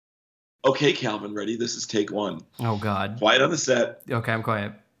Okay, Calvin, ready? This is take one. Oh God. Quiet on the set. Okay, I'm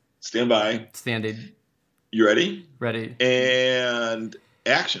quiet. Stand by. Standing. You ready? Ready. And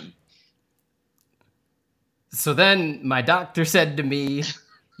action. So then my doctor said to me,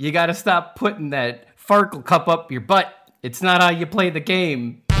 "You got to stop putting that Farkle cup up your butt. It's not how you play the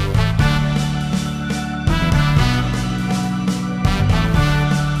game."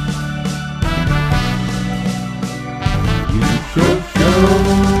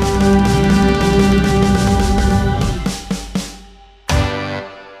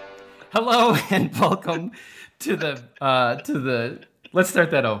 Hello and welcome to the. Let's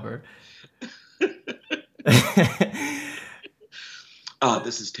start that over.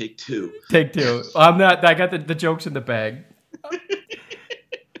 This is take two. Take two. I'm not. I got the jokes in the bag.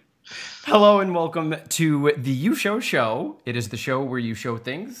 Hello and welcome to the You Show Show. It is the show where you show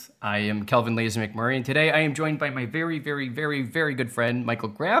things. I am Kelvin Lazy McMurray, and today I am joined by my very, very, very, very good friend, Michael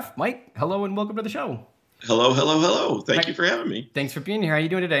Graf. Mike, hello and welcome to the show. Hello. Thank you for having me. Thanks for being here. How are you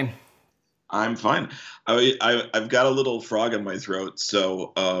doing today? I'm fine. I've got a little frog in my throat,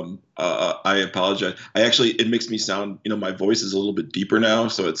 so I apologize. It makes me sound, my voice is a little bit deeper now,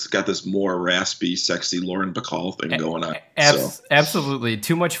 so it's got this more raspy, sexy Lauren Bacall thing going on. Absolutely.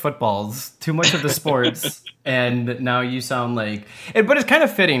 Too much footballs, too much of the sports, and now you sound like... But it's kind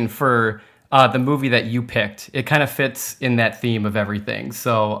of fitting for the movie that you picked. It kind of fits in that theme of everything,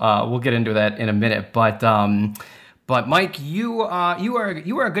 so we'll get into that in a minute, But Mike, you are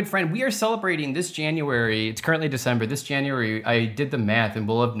a good friend. We are celebrating this January. It's currently December. This January, I did the math, and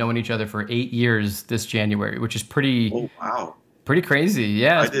we'll have known each other for 8 years this January, which is pretty. Oh wow! Pretty crazy.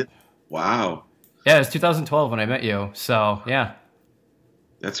 Yeah. I did. Wow. Yeah, it's 2012 when I met you. So yeah.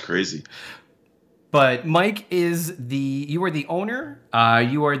 That's crazy. But Mike you are the owner.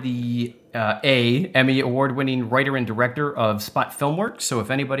 You are the Emmy award-winning writer and director of Spot Filmworks. So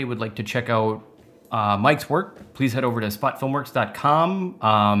if anybody would like to check out Mike's work, please head over to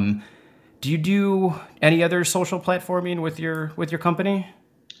spotfilmworks.com. Do you do any other social platforming with your company?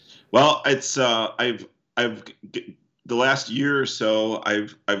 Well, it's I've the last year or so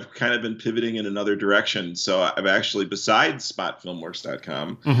I've kind of been pivoting in another direction. So I've actually, besides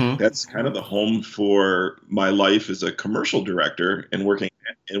spotfilmworks.com, that's kind of the home for my life as a commercial director and working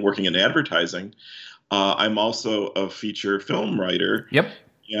in advertising. I'm also a feature film writer. Yep.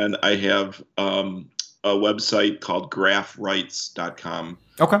 And I have a website called grafwrites.com.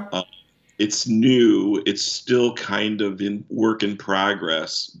 Okay. It's new. It's still kind of in work in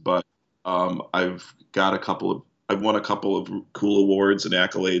progress, but I've won a couple of cool awards and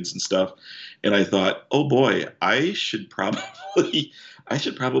accolades and stuff. And I thought, oh boy, I should probably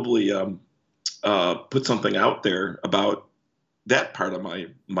put something out there about that part of my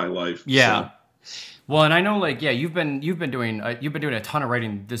life. Yeah. So. Well, and I know, you've been doing a ton of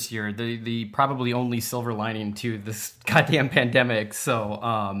writing this year. The probably only silver lining to this goddamn pandemic. So,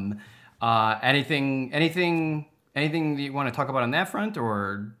 anything that you want to talk about on that front,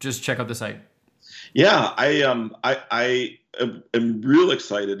 or just check out the site? Yeah, I am real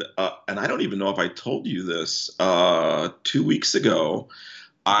excited, and I don't even know if I told you this. 2 weeks ago,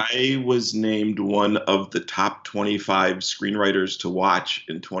 I was named one of the top 25 screenwriters to watch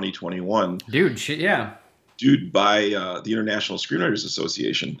in 2021. Dude, shit, yeah. Dude, by the International Screenwriters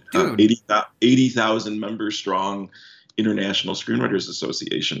Association. Dude. 80,000 members strong International Screenwriters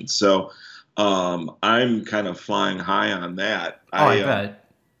Association. So I'm kind of flying high on that. I bet.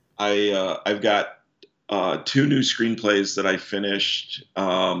 I've got 2 new screenplays that I finished.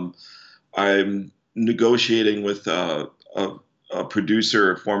 I'm negotiating with a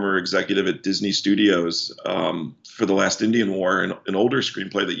producer, a former executive at Disney Studios, for The Last Indian War, an older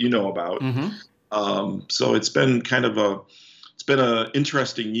screenplay that you know about. So it's been an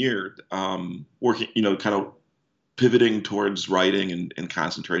interesting year, working, kind of pivoting towards writing and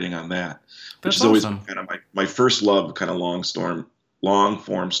concentrating on that, which is always kind of my first love, kind of long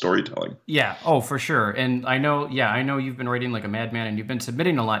form storytelling. Yeah. Oh, for sure. And I know you've been writing like a madman, and you've been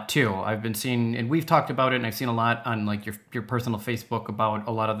submitting a lot too. I've been seeing, and we've talked about it, and I've seen a lot on like your personal Facebook about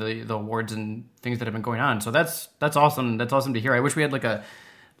a lot of the awards and things that have been going on. So that's awesome. That's awesome to hear. I wish we had like a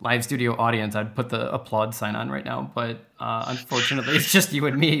live studio audience. I'd put the applaud sign on right now, but unfortunately it's just you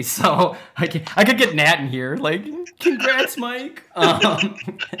and me. So I could get Nat in here, like, congrats, Mike. That's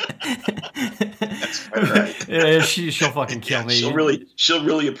quite right. Yeah, she'll fucking kill me. She'll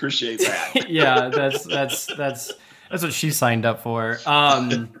really appreciate that. Yeah, that's what she signed up for.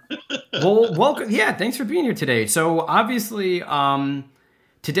 Well, welcome. Yeah, thanks for being here today. So obviously,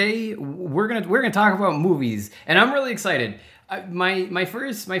 today we're gonna talk about movies, and I'm really excited. My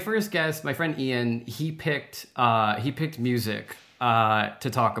first guest, my friend Ian, he picked music to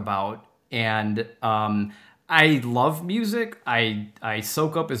talk about, and I love music. I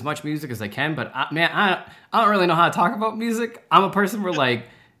soak up as much music as I can, but I don't really know how to talk about music. I'm a person where like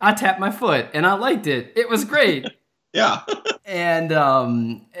I tapped my foot and I liked it. It was great. Yeah. And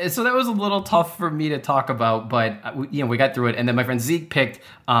so that was a little tough for me to talk about, but we got through it. And then my friend Zeke picked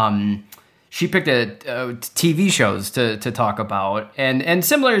she picked TV shows to talk about, and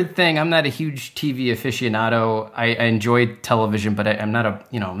similar thing. I'm not a huge TV aficionado. I enjoy television, but I'm not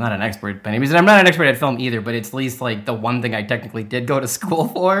I'm not an expert by any means, and I'm not an expert at film either. But it's at least like the one thing I technically did go to school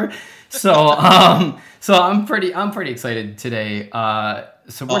for. So so I'm pretty excited today.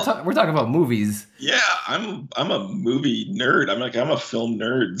 So we're talking about movies. Yeah, I'm a movie nerd. I'm a film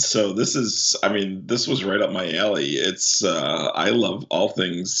nerd. So this was right up my alley. It's I love all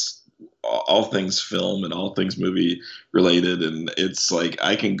things film and all things movie related, and it's like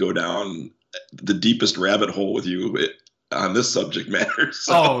I can go down the deepest rabbit hole with you on this subject matter.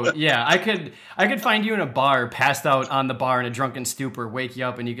 So. Oh yeah, I could find you in a bar, passed out on the bar in a drunken stupor, wake you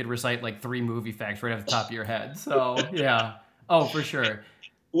up, and you could recite like 3 movie facts right off the top of your head. So yeah, oh for sure.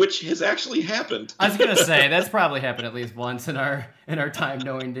 Which has actually happened. I was gonna say that's probably happened at least once in our time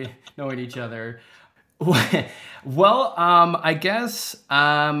knowing each other. Well, I guess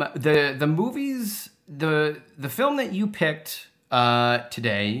the movies, the film that you picked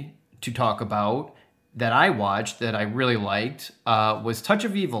today to talk about that I watched that I really liked was Touch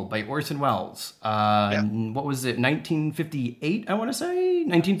of Evil by Orson Welles. Yeah. What was it? 1958, I want to say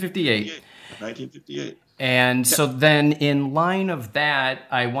 1958. 1958. And so then in line of that,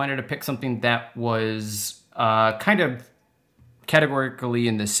 I wanted to pick something that was kind of categorically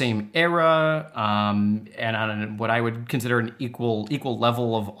in the same era and on what I would consider an equal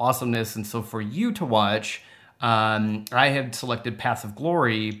level of awesomeness. And so for you to watch, I had selected Path of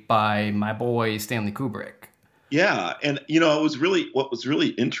Glory by my boy Stanley Kubrick. Yeah, and what was really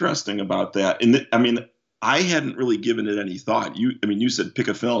interesting about that, and I hadn't really given it any thought. You said pick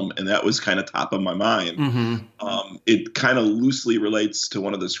a film, and that was kind of top of my mind. Mm-hmm. It kind of loosely relates to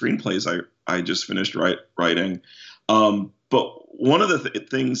one of the screenplays I just finished writing. But one of the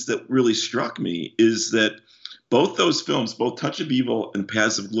things that really struck me is that both those films, both Touch of Evil and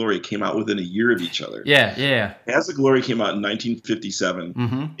Paths of Glory, came out within a year of each other. Yeah. Paths of Glory came out in 1957,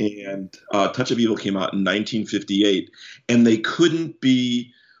 mm-hmm. and Touch of Evil came out in 1958, and they couldn't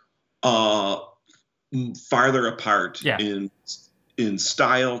be farther apart in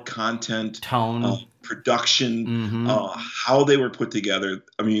style, content, tone, production, mm-hmm. How they were put together.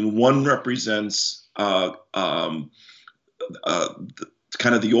 I mean, one represents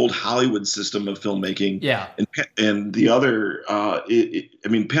kind of the old Hollywood system of filmmaking. Yeah. And the other,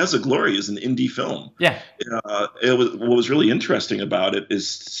 Paths of Glory is an indie film. Yeah. What was really interesting about it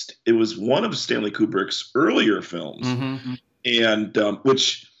is it was one of Stanley Kubrick's earlier films, mm-hmm. and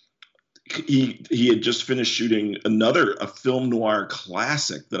which he had just finished shooting a film noir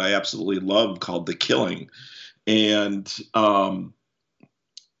classic that I absolutely love called The Killing. And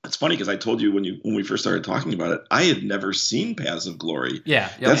it's funny because I told you when we first started talking about it, I had never seen Paths of Glory.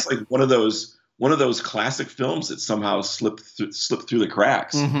 Yeah. That's like one of those classic films that somehow slipped through the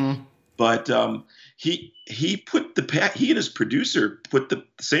cracks. Mm-hmm. But he and his producer put the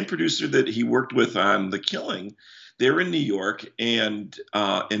same producer that he worked with on The Killing. They're in New York and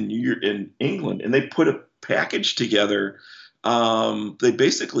in England, and they put a package together. They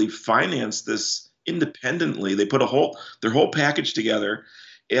basically financed this independently. They put their whole package together.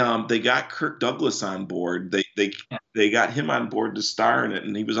 They got Kirk Douglas on board. They got him on board to star in it,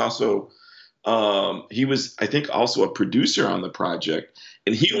 and he was also I think also a producer on the project.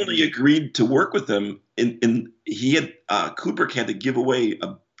 And he only agreed to work with them. Kubrick had to give away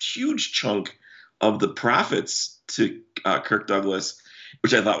a huge chunk of the profits to Kirk Douglas,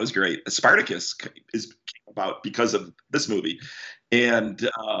 which I thought was great. Spartacus came about because of this movie. And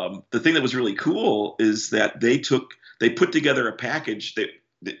the thing that was really cool is that they put together a package, the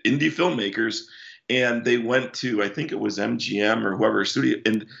indie filmmakers, and they went to, I think it was MGM or whoever studio,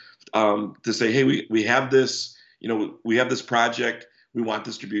 and to say, hey, we have this, we have this project, we want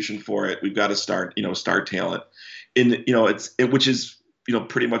distribution for it, we've got to start talent, and which is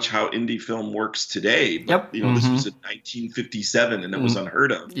pretty much how indie film works today. But, yep. This was in 1957, and it was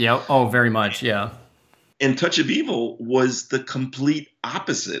unheard of. Yep. Oh, very much. Yeah. And Touch of Evil was the complete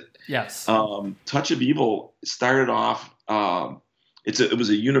opposite. Yes. Touch of Evil started off. It was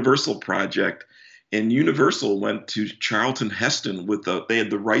a Universal project, and Universal went to Charlton Heston they had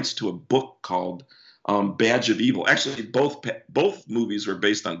the rights to a book called Badge of Evil. Actually, both movies were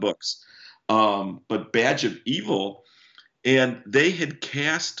based on books, but Badge of Evil. And they had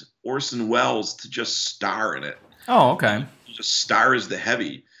cast Orson Welles to just star in it. Oh, okay. Just star as the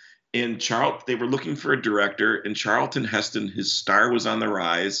heavy. and they were looking for a director, and Charlton Heston, his star was on the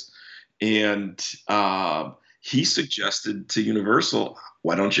rise, and he suggested to Universal,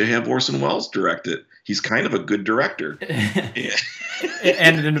 "Why don't you have Orson Welles direct it? He's kind of a good director."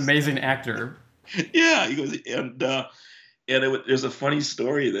 And an amazing actor. Yeah, he goes, there's a funny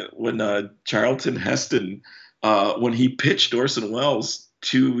story that when Charlton Heston, when he pitched Orson Welles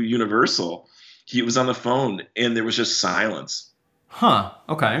to Universal, he was on the phone and there was just silence. Huh.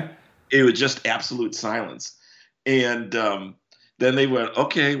 Okay. It was just absolute silence. And then they went,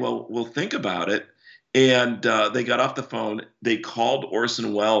 okay, well, we'll think about it. And they got off the phone. They called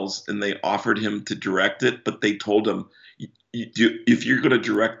Orson Welles and they offered him to direct it, but they told him, if you're going to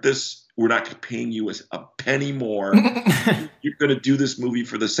direct this, we're not paying you a penny more. You're going to do this movie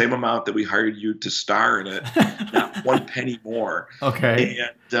for the same amount that we hired you to star in it, not one penny more. Okay.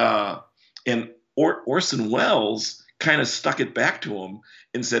 And Orson Welles kind of stuck it back to him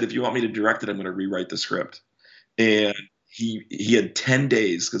and said, if you want me to direct it, I'm going to rewrite the script. And he had 10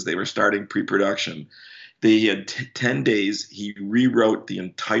 days because they were starting pre-production. They had 10 days. He rewrote the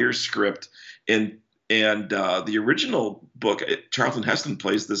entire script, and the original book, Charlton Heston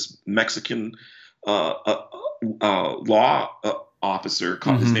plays this Mexican law officer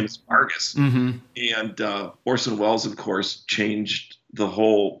called, his name is Vargas. And Orson Welles, of course, changed the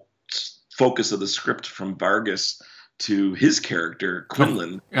whole focus of the script from Vargas to his character,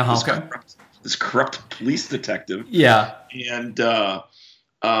 Quinlan, this corrupt police detective. Yeah. And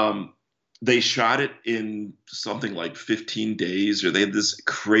they shot it in something like 15 days, or they had this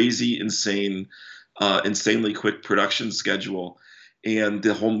crazy, insanely quick production schedule, and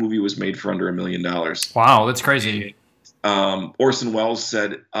the whole movie was made for under $1 million. Wow, that's crazy. Orson Welles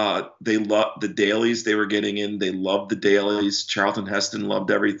said they loved the dailies they were getting in. They loved the dailies. Charlton Heston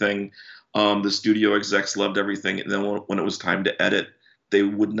loved everything. The studio execs loved everything. And then when it was time to edit, they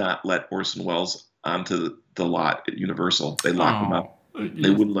would not let Orson Welles onto the lot at Universal. They locked him out. They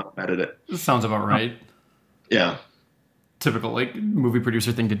wouldn't let him edit it. This sounds about right. Yeah. Typical like movie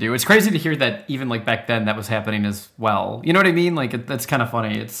producer thing to do. It's crazy to hear that even like back then that was happening as well. You know what I mean? Like that's kind of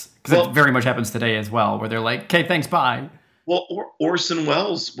funny. It's because it very much happens today as well, where they're like, "Okay, thanks, bye." Well, Orson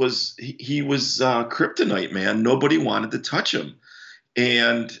Welles was kryptonite, man. Nobody wanted to touch him,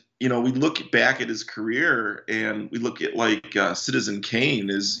 and we look back at his career and we look at like Citizen Kane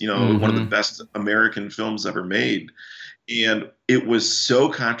is one of the best American films ever made, and it was so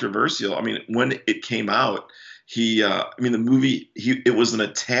controversial. I mean, when it came out. The movie, it was an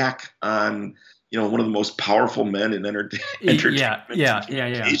attack on, one of the most powerful men in entertainment. Yeah.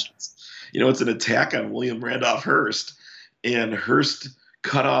 It's an attack on William Randolph Hearst, and Hearst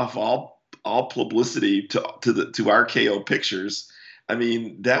cut off all publicity to RKO Pictures. I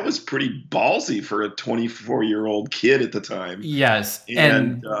mean, that was pretty ballsy for a 24-year-old kid at the time. Yes.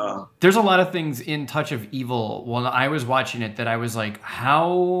 And there's a lot of things in Touch of Evil when I was watching it that I was like,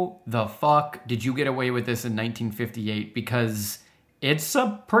 how the fuck did you get away with this in 1958? Because it's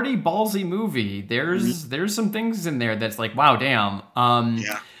a pretty ballsy movie. There's some things in there that's like, wow, damn.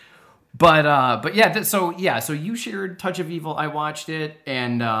 Yeah. But yeah, so you shared Touch of Evil. I watched it,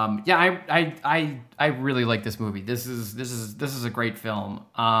 and I really like this movie. This is a great film.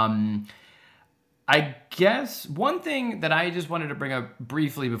 I guess one thing that I just wanted to bring up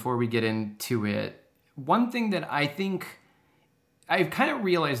briefly before we get into it, one thing that I think I've kind of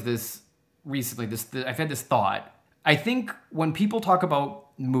realized this recently. I've had this thought. I think when people talk about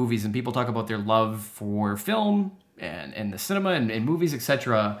movies and people talk about their love for film and the cinema and movies,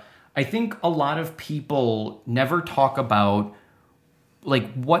 etc. I think a lot of people never talk about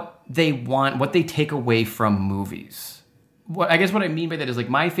like what they want, what they take away from movies. What I mean by that is like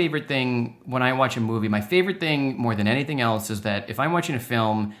my favorite thing when I watch a movie, my favorite thing more than anything else is that if I'm watching a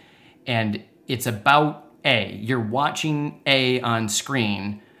film and it's about A, you're watching A on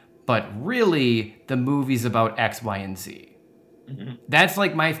screen, but really the movie's about X, Y, and Z. Mm-hmm. That's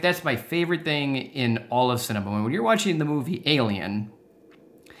my favorite thing in all of cinema. When you're watching the movie Alien,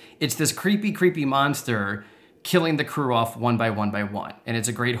 it's this creepy monster killing the crew off one by one, and it's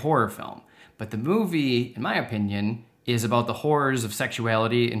a great horror film. But the movie, in my opinion, is about the horrors of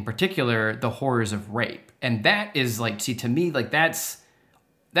sexuality, in particular, the horrors of rape. And that is to me, that's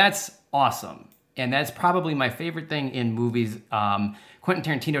awesome. And that's probably my favorite thing in movies. Quentin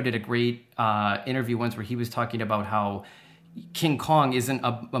Tarantino did a great interview once where he was talking about how King Kong isn't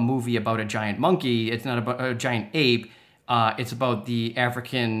a movie about a giant monkey. It's not about a giant ape. It's about the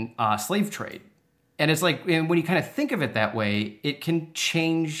African slave trade. And it's like, and when you kind of think of it that way, it can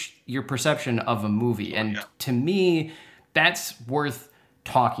change your perception of a movie. And to me, that's worth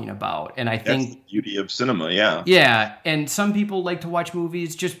talking about. And I That's the think, beauty of cinema. Yeah. yeah, and some people like to watch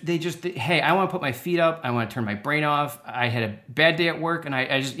movies hey, I want to put my feet up, I want to turn my brain off, I had a bad day at work, and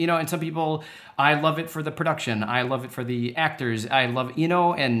I just, and some people, I love it for the production, I love it for the actors, I love,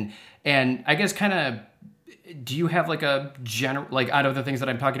 and I guess kind of, do you have like a general, like out of the things that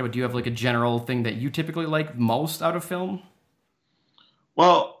I'm talking about, do you have like a general thing that you typically like most out of film?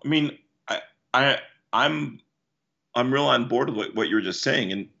 Well, I mean, I I'm I'm real on board with what you were just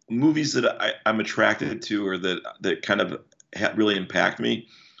saying. And movies that I'm attracted to, or that kind of really impact me,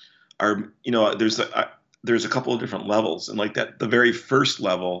 are, there's a couple of different levels. And like that, the very first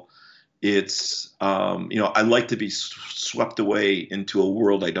level, it's I like to be swept away into a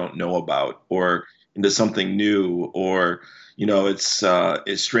world I don't know about, or into something new, or it's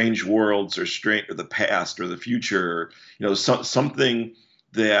strange worlds, or strange, or the past, or the future, something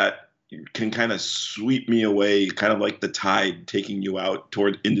that can kind of sweep me away, kind of like the tide taking you out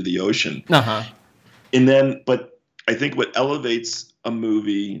toward into the ocean. Uh-huh. And then, but I think what elevates a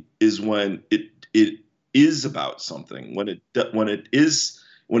movie is when it is about something, when it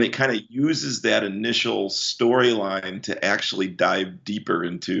kind of uses that initial storyline to actually dive deeper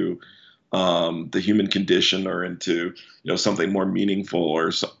into the human condition, or into something more meaningful,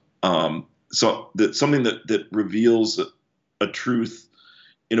 or so that something that reveals a truth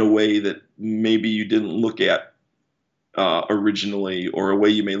in a way that maybe you didn't look at originally, or a way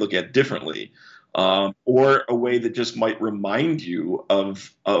you may look at differently, or a way that just might remind you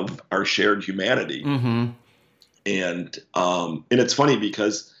of our shared humanity. Mm-hmm. And it's funny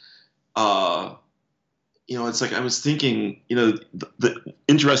because it's like I was thinking, the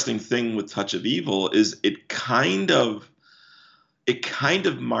interesting thing with Touch of Evil is it kind of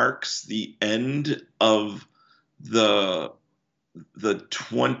marks the end of the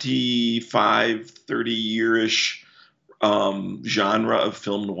 25, 30-year-ish genre of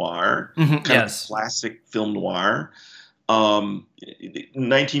film noir, Mm-hmm. kind of Yes. classic film noir.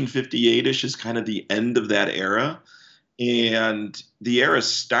 1958-ish is kind of the end of that era. And the era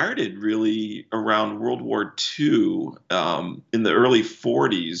started really around World War II, in the early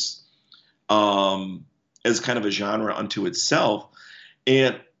 40s, as kind of a genre unto itself,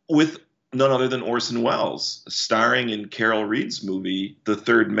 and with none other than Orson Welles, starring in Carol Reed's movie The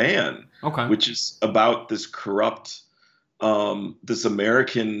Third Man, Okay. which is about this corrupt, this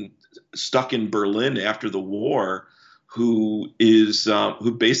American stuck in Berlin after the war, who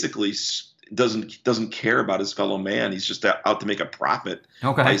basically doesn't care about his fellow man. He's just out to make a profit by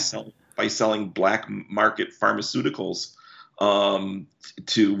Okay. selling black market pharmaceuticals,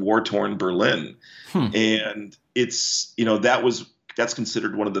 to war-torn Berlin. Hmm. And that's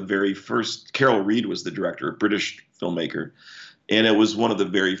considered one of the very first. Carol Reed was the director, a British filmmaker, and it was one of the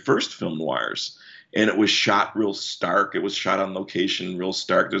very first film noirs. And it was shot real stark. It was shot on location, real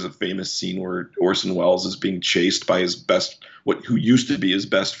stark. There's a famous scene where Orson Welles is being chased by who used to be his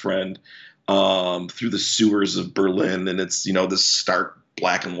best friend, through the sewers of Berlin, and it's this stark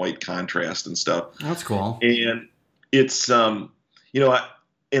black and white contrast and stuff. That's cool. And it's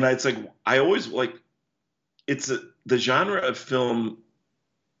it's like I always like the genre of film.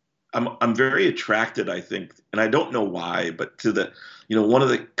 I'm very attracted, I think, and I don't know why, but to the one of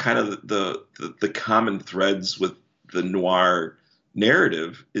the kind of the common threads with the noir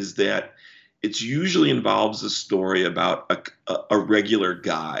narrative is that it usually involves a story about a regular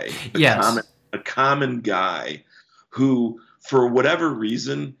guy, Yes. a common guy who, for whatever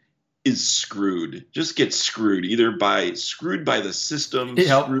reason, is screwed, just gets screwed, either screwed by the system,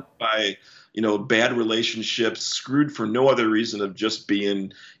 Yep. screwed by bad relationships, screwed for no other reason of just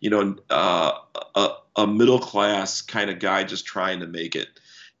being a middle class kind of guy just trying to make it.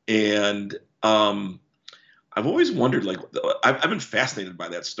 And I've always wondered, like, I've been fascinated by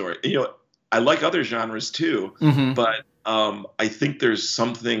that story. I like other genres too, Mm-hmm. but I think there's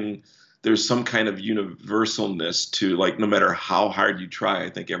some kind of universalness to, like, no matter how hard you try, I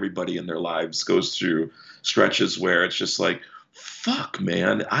think everybody in their lives goes through stretches where it's just like, fuck,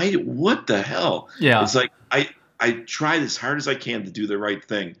 man, what the hell? Yeah. It's like I tried as hard as I can to do the right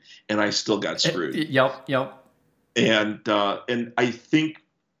thing, and I still got screwed. Yep. And I think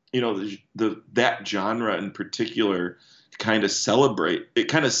that genre in particular kind of celebrates.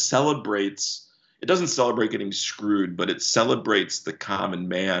 It doesn't celebrate getting screwed, but it celebrates the common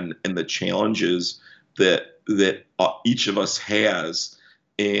man and the challenges that each of us has.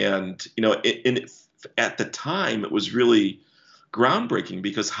 And at the time, it was really groundbreaking,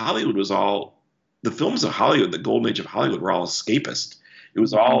 because Hollywood was the films of Hollywood, the golden age of Hollywood, were all escapist. It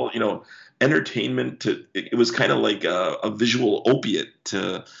was all entertainment. It was kind of like a visual opiate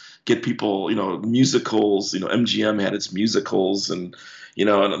to get people, musicals. MGM had its musicals and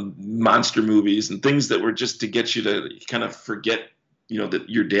monster movies and things that were just to get you to kind of forget that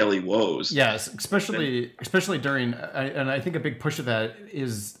your daily woes. Yes, especially during, and I think a big push of that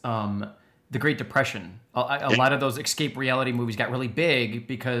is the Great Depression. A lot of those escape reality movies got really big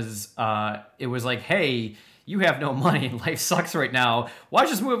because it was like, hey, you have no money and life sucks right now. Watch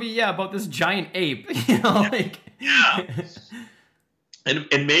this movie, about this giant ape. Yeah.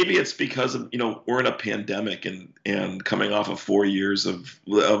 And maybe it's because of we're in a pandemic and coming off of 4 years of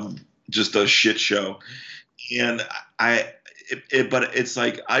just a shit show, and but it's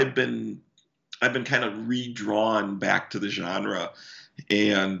like I've been kind of redrawn back to the genre,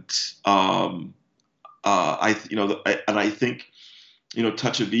 and I think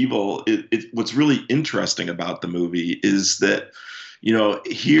Touch of Evil. What's really interesting about the movie is that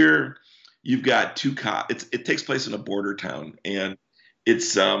here you've got two cops. It takes place in a border town, and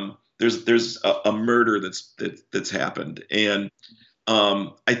it's there's a murder that's happened, and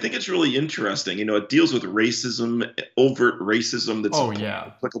I think it's really interesting. It deals with racism, overt racism that's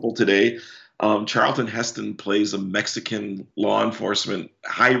applicable today. Charlton Heston plays a Mexican law enforcement,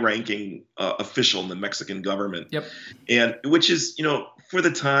 high-ranking official in the Mexican government. Yep. And which is, for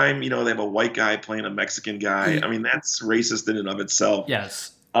the time, they have a white guy playing a Mexican guy. I mean, that's racist in and of itself.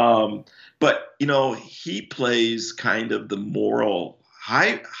 Yes. But he plays kind of the moral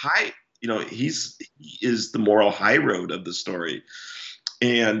high. He is the moral high road of the story.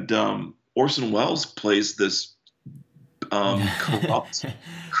 And Orson Welles plays this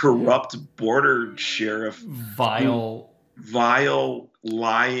corrupt border sheriff, vile,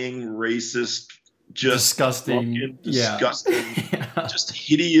 lying, racist, just disgusting, just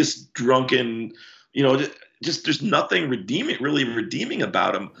hideous, drunken. Just there's nothing really redeeming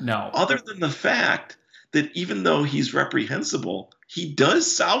about him. No, other than the fact that even though he's reprehensible, he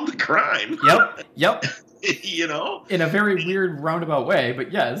does solve the crime. Yep. In a very weird roundabout way,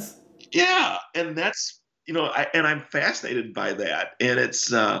 but yes. Yeah, and that's I'm fascinated by that, and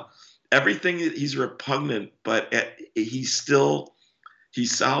it's everything that he's repugnant, but he solves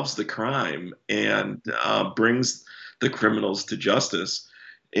the crime and brings the criminals to justice.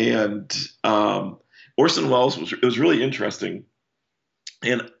 And Orson Welles was really interesting,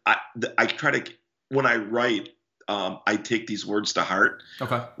 and I try to, when I write, I take these words to heart.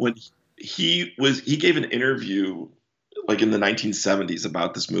 Okay. When he gave an interview like in the 1970s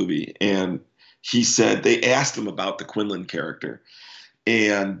about this movie, and he said they asked him about the Quinlan character,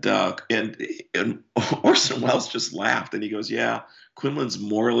 and Orson Welles just laughed, and he goes, "Yeah, Quinlan's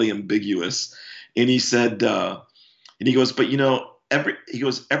morally ambiguous," and he said, and he goes, "But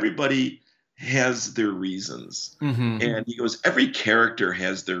everybody has their reasons," and he goes, "Every character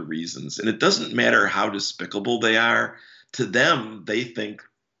has their reasons, and it doesn't matter how despicable they are. To them, they think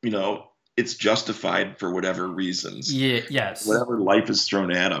it's justified for whatever reasons, whatever life is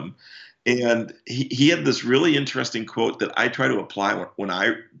thrown at them." And he had this really interesting quote that I try to apply when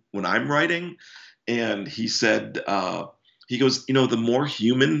I'm writing. And he said, he goes, the more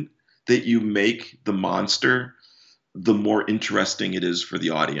human that you make the monster, the more interesting it is for the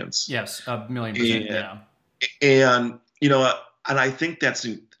audience. Yes, 1,000,000%. Yeah. And and I think that's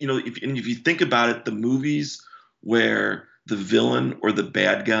if you think about it, the movies where the villain or the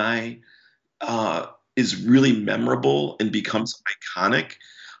bad guy is really memorable and becomes iconic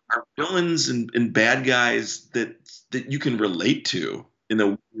are villains and bad guys that you can relate to in a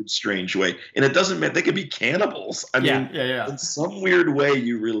weird, strange way. And it doesn't matter. They could be cannibals. I mean, in some weird way,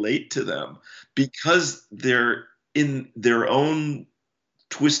 you relate to them because they're in their own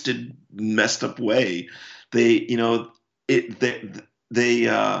twisted, messed up way. They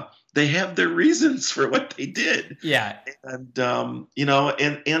have their reasons for what they did. Yeah. And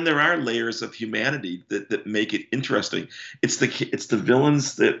and there are layers of humanity that make it interesting. It's the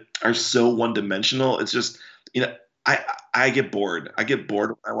villains that are so one-dimensional. It's just, I get bored. I get bored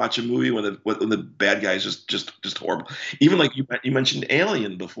when I watch a movie when the bad guy is just horrible. Even like you mentioned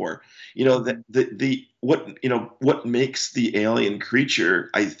Alien before. What makes the alien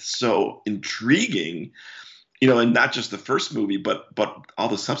creature so intriguing, and not just the first movie, but all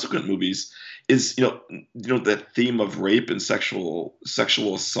the subsequent movies, is that theme of rape and sexual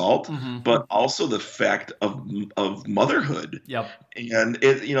assault, but also the fact of motherhood. Yep. And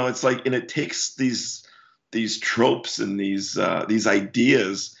it's like, and it takes these tropes and these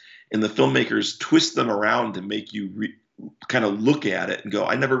ideas, and the filmmakers twist them around to make you kind of look at it and go,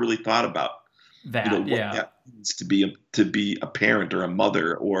 I never really thought about that. What that means to be a parent or a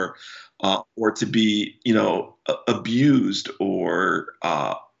mother, or to be abused or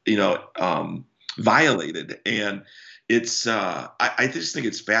violated. And it's I just think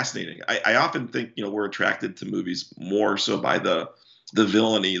it's fascinating. I often think, we're attracted to movies more so by the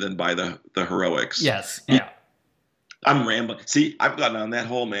villainy than by the heroics. Yes, yeah. I'm rambling. See, I've gone down that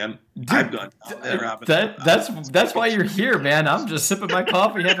hole, man. I've Dude, gone down that rabbit hole. that's why you're here, man. I'm just sipping my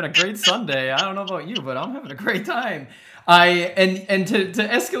coffee, having a great Sunday. I don't know about you, but I'm having a great time. And to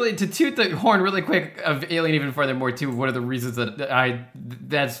escalate to toot the horn really quick of Alien even further more too. One of the reasons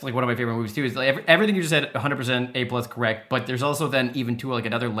that's like one of my favorite movies too is like everything you just said 100% A plus correct, but there's also then even to like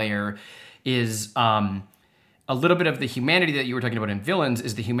another layer is a little bit of the humanity that you were talking about in Villains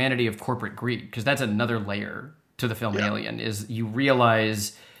is the humanity of corporate greed, because that's another layer to the film Alien. Is you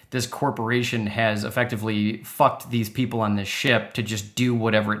realize this corporation has effectively fucked these people on this ship to just do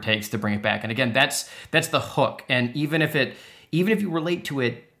whatever it takes to bring it back. And again, that's the hook. And even if you relate to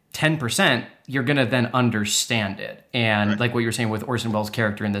it 10%, you're gonna then understand it. And like what you're saying with Orson Welles'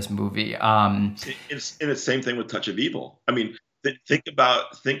 character in this movie, it's the same thing with Touch of Evil. I mean, think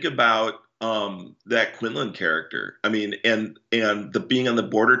about that Quinlan character. I mean, and the being on the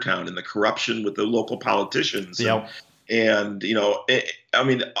border town and the corruption with the local politicians. Yep. And I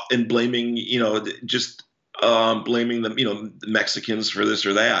mean, and blaming, just blaming the Mexicans for this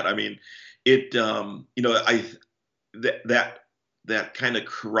or that. I mean, that kind of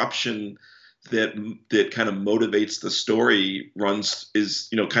corruption that kind of motivates the story is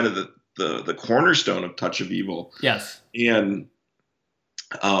kind of the cornerstone of Touch of Evil. Yes. And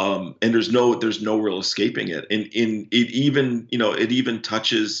there's no real escaping it. And it even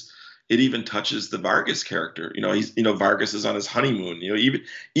touches the Vargas character. Vargas is on his honeymoon.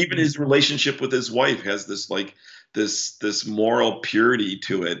 Even his relationship with his wife has this moral purity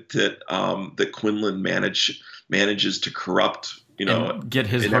to it that Quinlan manages to corrupt. And get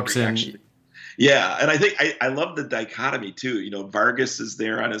his hooks in. Yeah, and I think I love the dichotomy too. Vargas is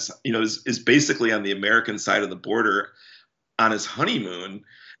there on his is basically on the American side of the border on his honeymoon,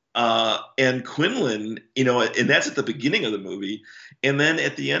 and Quinlan, and that's at the beginning of the movie, and then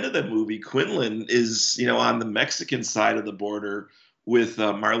at the end of the movie, Quinlan is on the Mexican side of the border with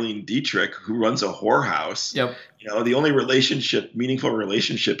Marlene Dietrich, who runs a whorehouse. Yep. The only meaningful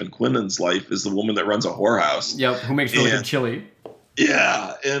relationship in Quinlan's life is the woman that runs a whorehouse. Yep. Who makes really good chili.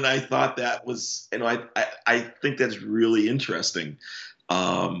 Yeah, and I thought that was, I think that's really interesting.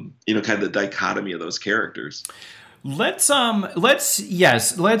 Kind of the dichotomy of those characters. Let's I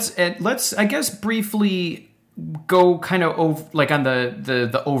guess briefly go kind of like on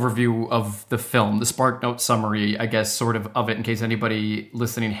the overview of the film, the Spark Note summary, I guess, sort of it, in case anybody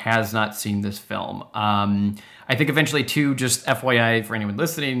listening has not seen this film. I think eventually too, just FYI for anyone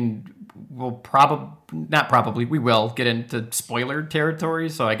listening, we will get into spoiler territory.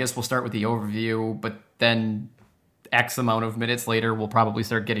 So I guess we'll start with the overview, but then X amount of minutes later, we'll probably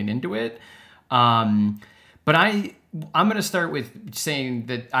start getting into it. But I'm going to start with saying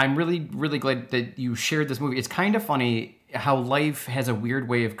that I'm really, really glad that you shared this movie. It's kind of funny how life has a weird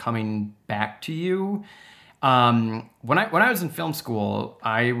way of coming back to you. When I was in film school,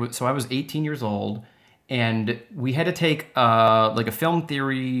 I was 18 years old, and we had to take like a film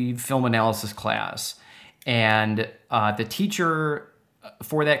theory, film analysis class. And the teacher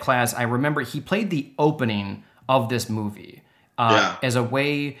for that class, I remember he played the opening of this movie as a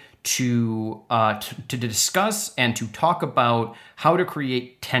way to discuss and to talk about how to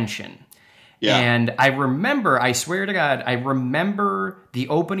create tension. Yeah. And I swear to God, I remember the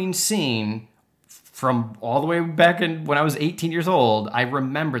opening scene from all the way back in when I was 18 years old. I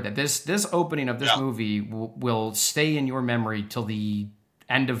remember that this opening of this movie will stay in your memory till the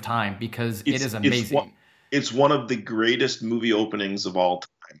end of time, because it is amazing. It's one of the greatest movie openings of all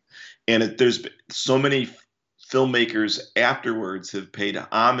time. And there's so many filmmakers afterwards have paid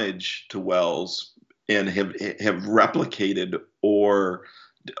homage to Welles and have replicated or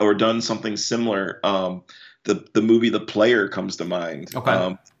done something similar. The movie The Player comes to mind.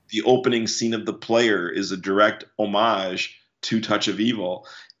 Okay. The opening scene of The Player is a direct homage to Touch of Evil.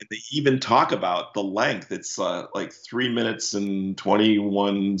 And they even talk about the length. It's like 3 minutes and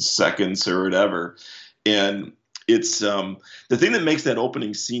 21 seconds or whatever. And it's the thing that makes that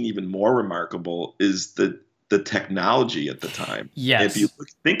opening scene even more remarkable is the technology at the time. Yes. If you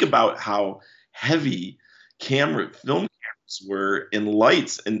think about how heavy film cameras were in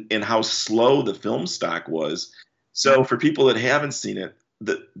lights and how slow the film stock was. So for people that haven't seen it,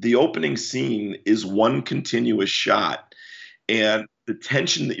 the opening scene is one continuous shot. And the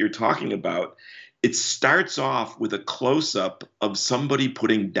tension that you're talking about, it starts off with a close-up of somebody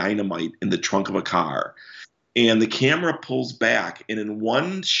putting dynamite in the trunk of a car. And the camera pulls back, and in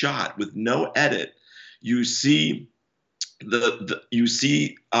one shot with no edit, you see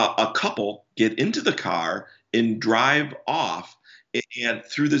a couple get into the car and drive off and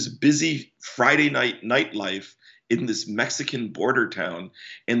through this busy Friday night nightlife in this Mexican border town,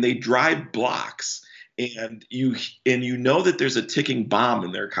 and they drive blocks, and you know that there's a ticking bomb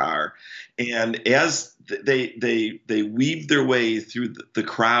in their car, and as they weave their way through the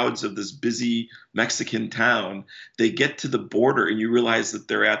crowds of this busy Mexican town, they get to the border, and you realize that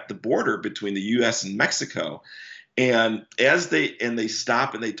they're at the border between the U.S. and Mexico, and they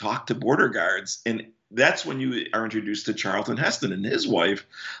stop and they talk to border guards, and that's when you are introduced to Charlton Heston and his wife,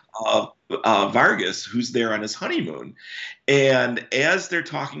 Vargas, who's there on his honeymoon. And as they're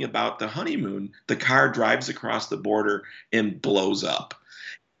talking about the honeymoon, the car drives across the border and blows up.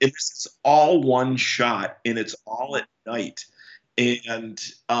 And this is all one shot, and it's all at night. And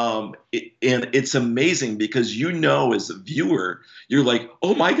it's amazing because as a viewer, you're like,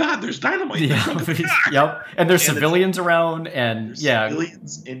 oh my God, there's dynamite. Yeah. Yep. And there's civilians around, and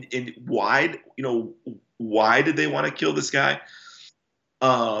civilians, and why did they want to kill this guy?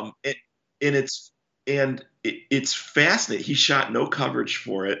 And it's fascinating. He shot no coverage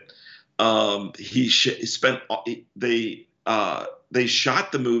for it. They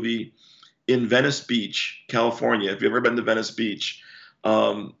shot the movie in Venice Beach, California. Have you ever been to Venice Beach?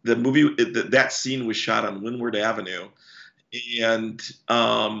 That scene was shot on Windward Avenue, and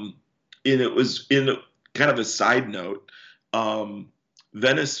it was in kind of a side note.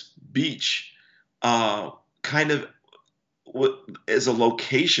 Venice Beach, kind of as a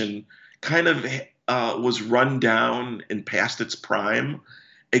location, kind of was run down and past its prime,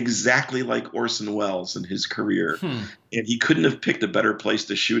 exactly like Orson Welles in his career, and he couldn't have picked a better place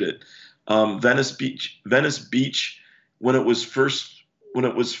to shoot it. Venice Beach, when it was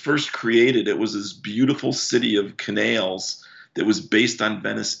first created, it was this beautiful city of canals that was based on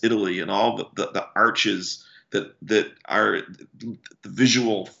Venice, Italy, and all the arches that are the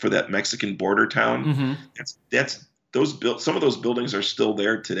visual for that Mexican border town. Mm-hmm. Some of those buildings are still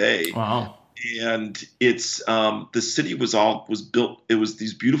there today. Wow. And it's the city was built. It was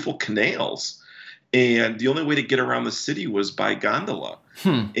these beautiful canals, and the only way to get around the city was by gondola.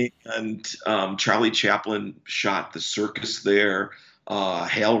 And Charlie Chaplin shot the circus there.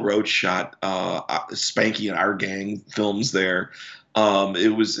 Hal Roach shot Spanky and Our Gang films there.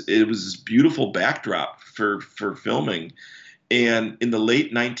 It was this beautiful backdrop for filming. And in the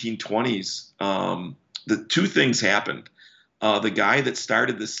late 1920s, the two things happened. The guy that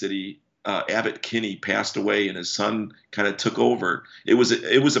started the city, Abbott Kinney, passed away, and his son kind of took over. It was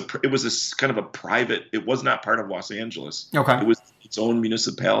a kind of a private. It was not part of Los Angeles. Okay. It was its own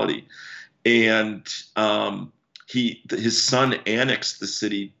municipality, and his son annexed the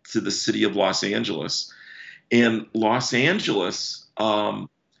city to the city of Los Angeles, and Los Angeles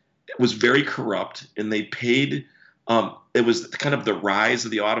was very corrupt, and they paid. It was kind of the rise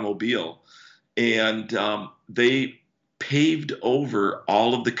of the automobile, and they paved over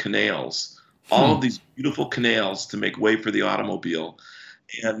all of the canals, all of these beautiful canals to make way for the automobile.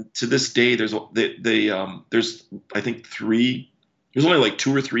 And to this day, there's I think there's only like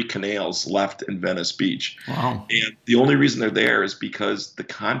 2 or 3 canals left in Venice Beach. Wow. And the only reason they're there is because the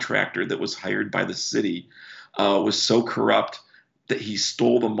contractor that was hired by the city was so corrupt that he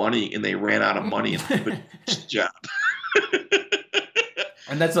stole the money, and they ran out of money and quit his job.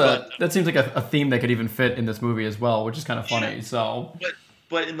 And that seems like a theme that could even fit in this movie as well, which is kind of funny. Yeah. So,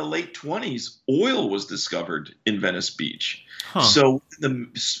 but in the late 20s, oil was discovered in Venice Beach. So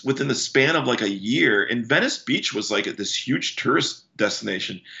within the span of like a year, and Venice Beach was like this huge tourist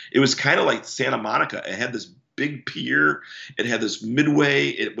destination. It was kind of like Santa Monica. It had this big pier. It had this midway.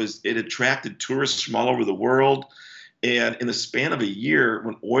 It attracted tourists from all over the world. And in the span of a year,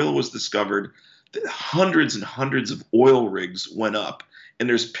 when oil was discovered, hundreds and hundreds of oil rigs went up. And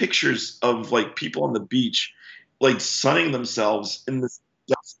there's pictures of like people on the beach, like sunning themselves in this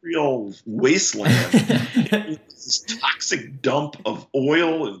industrial wasteland. This toxic dump of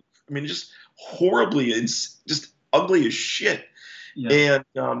oil, and I mean, just horribly, it's just ugly as shit. Yeah.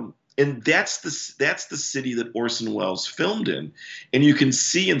 And that's the city that Orson Welles filmed in, and you can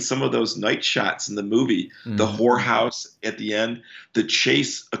see in some of those night shots in the movie, the whorehouse at the end, the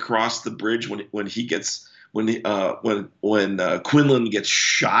chase across the bridge when Quinlan gets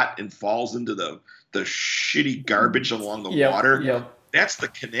shot and falls into the shitty garbage along the water. Yep. That's the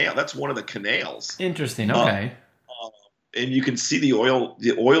canal. That's one of the canals. Interesting. Okay. And you can see the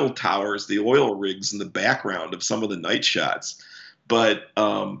oil towers, the oil rigs in the background of some of the night shots. But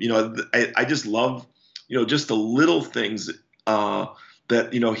I just love just the little things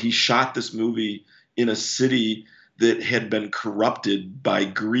that he shot this movie in a city that had been corrupted by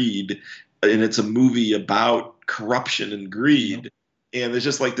greed. And it's a movie about corruption and greed. and there's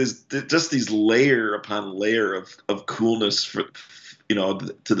just like this, just these layer upon layer of coolness for,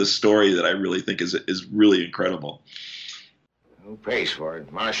 to the story that I really think is really incredible. Who pays for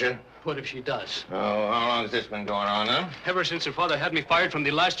it, Marcia? What if she does? Oh, how long has this been going on now? Ever since her father had me fired from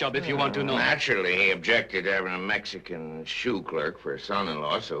the last job, if you want to know. Naturally, he objected to having a Mexican shoe clerk for a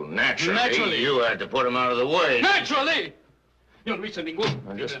son-in-law, so naturally, you had to put him out of the way. Naturally! You'll read something good.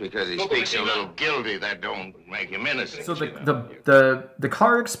 Well, just because he speaks a little guilty, that don't make him innocent. So the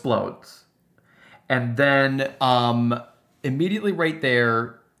car explodes, and then immediately right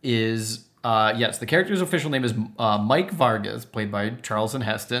there is yes, the character's official name is Mike Vargas, played by Charlton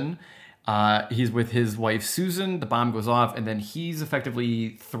Heston. He's with his wife Susan. The bomb goes off, and then he's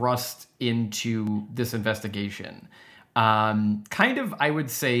effectively thrust into this investigation. Kind of, I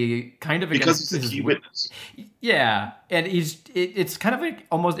would say, kind of because against he's a key witness. Yeah, and it's kind of like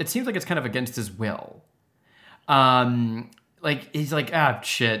almost. It seems like it's kind of against his will. Like he's like,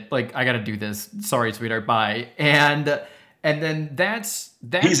 shit, like I got to do this. Sorry, sweetheart, bye. And then that's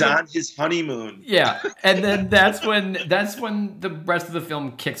he's on his honeymoon. Yeah, and then that's when the rest of the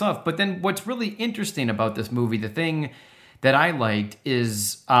film kicks off. But then what's really interesting about this movie, the thing that I liked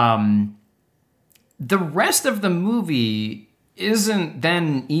is the rest of the movie isn't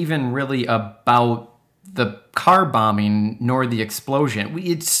then even really about the car bombing nor the explosion.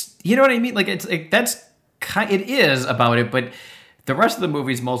 It's, you know what I mean? Like it is about it, but the rest of the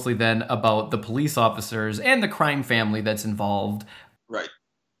movie is mostly then about the police officers and the crime family that's involved. Right.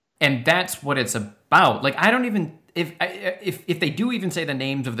 And that's what it's about. Like, I don't even, if they do even say the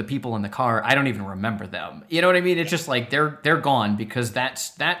names of the people in the car, I don't even remember them. You know what I mean? It's just like they're gone because that's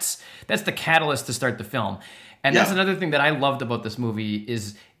the catalyst to start the film. And that's another thing that I loved about this movie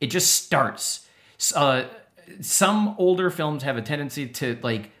is it just starts. Some older films have a tendency to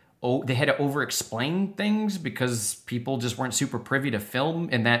they had to over-explain things because people just weren't super privy to film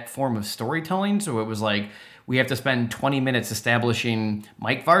in that form of storytelling. So it was like, we have to spend 20 minutes establishing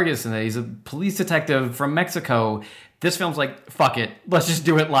Mike Vargas and that he's a police detective from Mexico. This film's like, fuck it. Let's just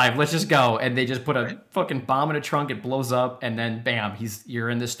do it live. Let's just go. And they just put a fucking bomb in a trunk. It blows up. And then, bam, you're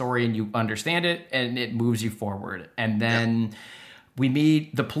in this story and you understand it and it moves you forward. And then we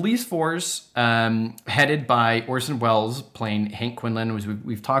meet the police force headed by Orson Welles playing Hank Quinlan, as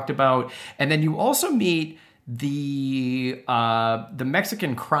we've talked about. And then you also meet the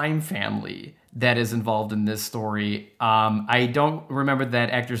Mexican crime family that is involved in this story. I don't remember that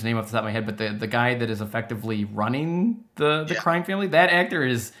actor's name off the top of my head, but the guy that is effectively running the crime family, that actor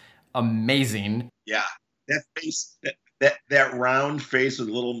is amazing. Yeah, that face, that round face with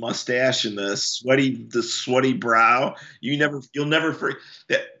a little mustache and the sweaty brow. You'll never forget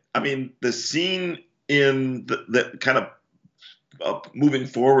that. I mean, the scene in the kind of moving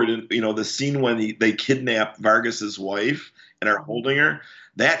forward, and the scene when they kidnap Vargas's wife and are holding her.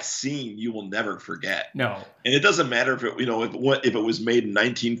 That scene you will never forget. No, and it doesn't matter if it was made in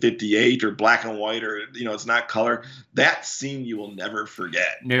 1958 or black and white or it's not color. That scene you will never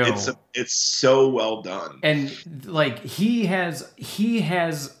forget. No, it's so well done. And like he has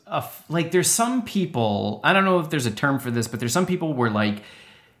there's some people, I don't know if there's a term for this, but there's some people where like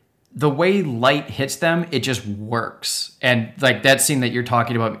the way light hits them, it just works. And like that scene that you're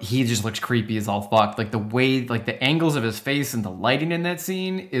talking about, he just looks creepy as all fuck. Like the way, like the angles of his face and the lighting in that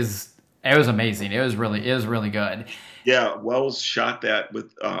scene it was amazing. It was really good. Yeah, Wells shot that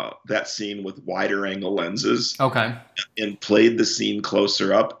with that scene with wider angle lenses. Okay. And played the scene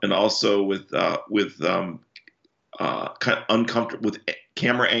closer up, and also with kind of uncomfortable with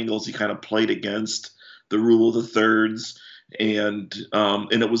camera angles. He kind of played against the rule of the thirds. And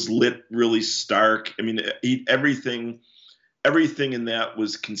it was lit really stark. I mean, everything in that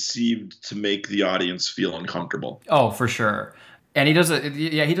was conceived to make the audience feel uncomfortable. Oh, for sure. And he does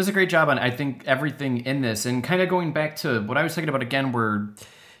a great job on, I think, everything in this. And kind of going back to what I was thinking about again, where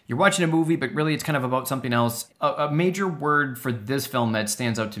you're watching a movie, but really it's kind of about something else. A major word for this film that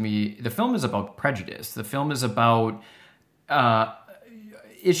stands out to me, the film is about prejudice. The film is about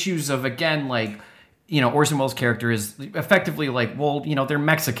issues of, again, like, Orson Welles' character is effectively like, well, they're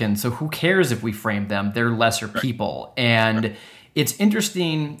Mexican, so who cares if we frame them? They're lesser people. And it's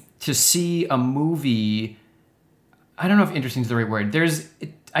interesting to see a movie. I don't know if interesting is the right word.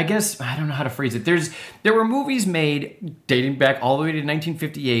 I guess, I don't know how to phrase it. There were movies made dating back all the way to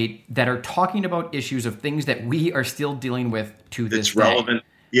 1958 that are talking about issues of things that we are still dealing with to this day. It's relevant.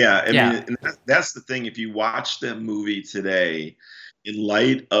 Yeah. I mean, and that's the thing. If you watch that movie today, in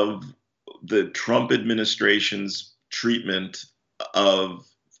light of the Trump administration's treatment of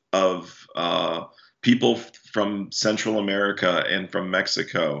people from Central America and from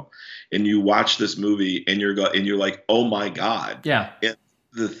Mexico, and you watch this movie and you're like, oh my God. Yeah. And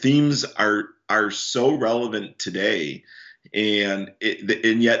the themes are so relevant today, and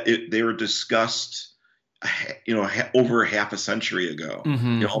yet they were discussed, over half a century ago,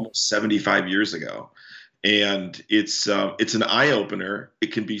 almost 75 years ago. And it's an eye opener.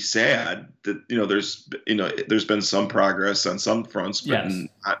 It can be sad that there's been some progress on some fronts, but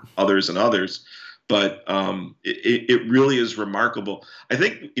not others and others. But it really is remarkable. I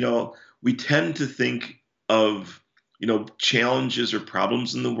think we tend to think of challenges or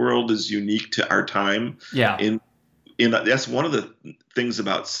problems in the world as unique to our time. Yeah, and that's one of the things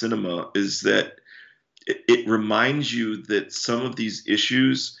about cinema, is that it reminds you that some of these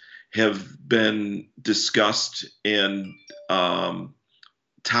issues have been discussed and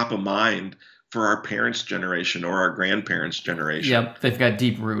top of mind for our parents' generation or our grandparents' generation. Yep, they've got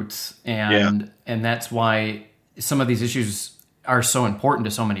deep roots, and that's why some of these issues are so important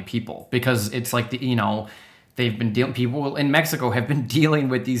to so many people, because it's like they've been people in Mexico have been dealing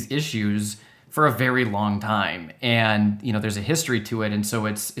with these issues for a very long time, and there's a history to it, and so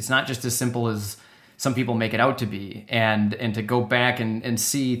it's not just as simple as some people make it out to be, and to go back and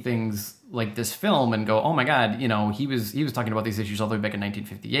see things like this film and go, oh my God, he was talking about these issues all the way back in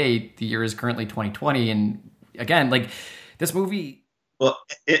 1958. The year is currently 2020, and again, like this movie. Well,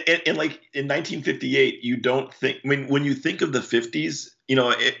 and like in 1958, you don't think. I mean, when you think of the 50s,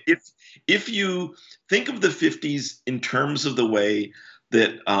 if you think of the 50s in terms of the way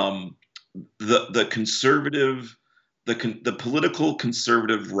that the conservative. The political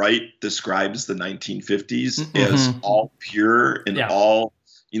conservative right describes the 1950s as all pure and all,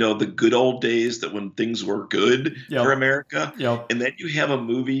 the good old days, that when things were good for America. And then you have a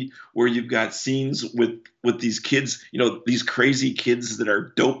movie where you've got scenes with these kids, these crazy kids that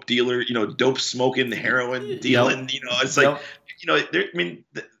are dope dealer, dope smoking, heroin dealing, it's like, I mean,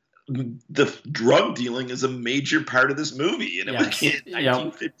 the drug dealing is a major part of this movie, and it was in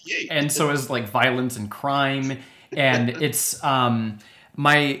 1958. And so is like violence and crime. And it's one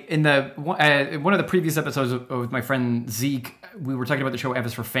of the previous episodes with my friend Zeke, we were talking about the show F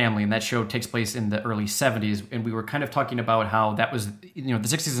is for Family, and that show takes place in the early 70s, and we were kind of talking about how that was, the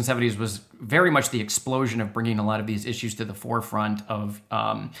 60s and 70s was very much the explosion of bringing a lot of these issues to the forefront of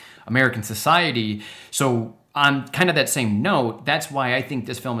American society. So on kind of that same note, that's why I think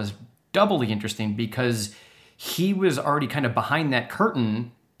this film is doubly interesting, because he was already kind of behind that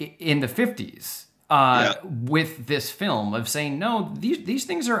curtain in the 50s. With this film of saying, no, these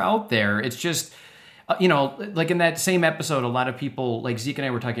things are out there. It's just, like in that same episode, a lot of people, like Zeke and I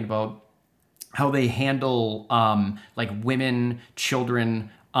were talking about how they handle like women, children,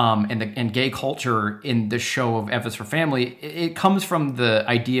 and gay culture in the show of F is for Family. It comes from the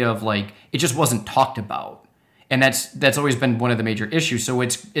idea of like, it just wasn't talked about. And that's always been one of the major issues. So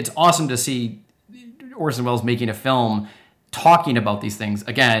it's awesome to see Orson Welles making a film talking about these things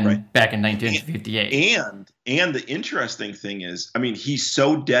again back in 1958. And the interesting thing is, I mean, he's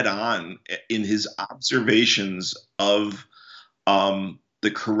so dead on in his observations of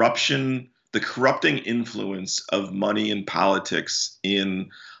the corrupting influence of money and politics in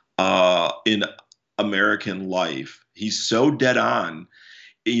American life. He's so dead on.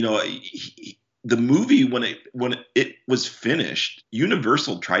 The movie, when it was finished,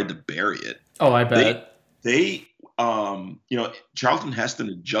 Universal tried to bury it. Oh, I bet. They Charlton Heston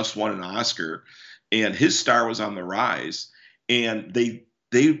had just won an Oscar, and his star was on the rise. And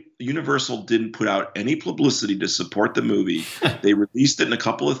Universal didn't put out any publicity to support the movie. They released it in a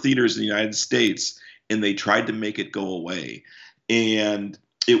couple of theaters in the United States, and they tried to make it go away. And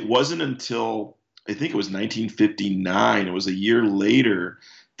it wasn't until, I think it was 1959, it was a year later,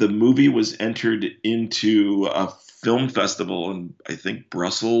 the movie was entered into a film festival in, I think,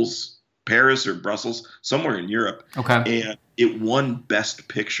 Paris or Brussels, somewhere in Europe. Okay. And it won Best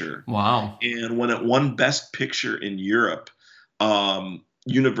Picture. Wow. And when it won Best Picture in Europe,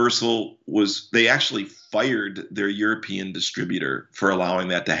 Universal they actually fired their European distributor for allowing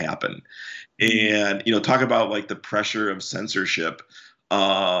that to happen. And, talk about like the pressure of censorship,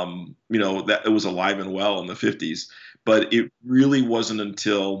 that it was alive and well in the 50s. But it really wasn't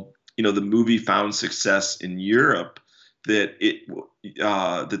until, the movie found success in Europe that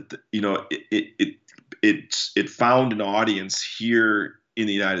it found an audience here in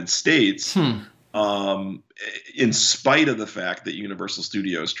the United States, in spite of the fact that Universal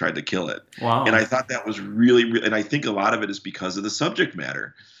Studios tried to kill it. Wow. And I thought that was really, and I think a lot of it is because of the subject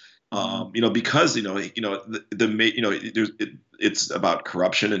matter. Because it's about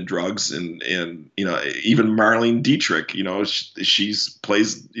corruption and drugs, and even Marlene Dietrich, she's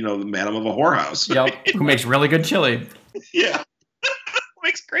plays the madam of a whorehouse. Yep, who makes really good chili. Yeah.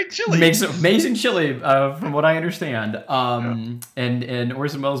 Makes great chili. Makes amazing chili, from what I understand. And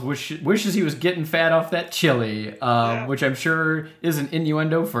Orson Welles wishes he was getting fat off that chili, which I'm sure is an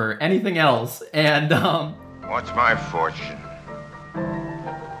innuendo for anything else. And what's my fortune?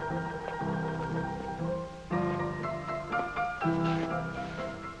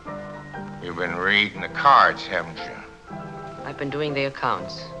 You've been reading the cards, haven't you? I've been doing the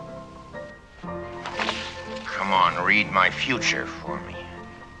accounts. Come on, read my future for me.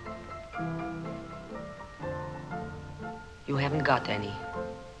 You haven't got any.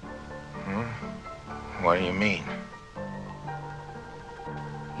 What do you mean?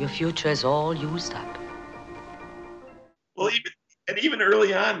 Your future is all used up. Well, even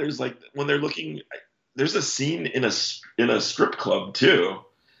early on, there's when they're looking, there's a scene in a strip club too.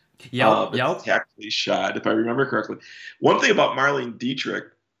 Yep. Tactfully shot, if I remember correctly. One thing about Marlene Dietrich,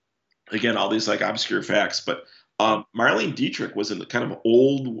 again, all these obscure facts, but Marlene Dietrich was in the kind of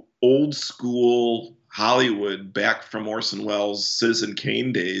old school Hollywood back from Orson Welles' Citizen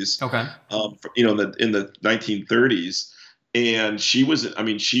Kane days. Okay. In the 1930s, and she was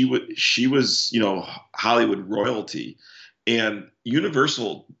Hollywood royalty, and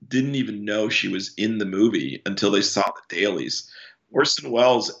Universal didn't even know she was in the movie until they saw the dailies. Orson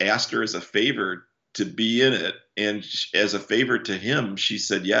Welles asked her as a favor to be in it, and as a favor to him, she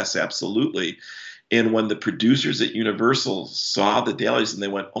said yes, absolutely. And when the producers at Universal saw the dailies and they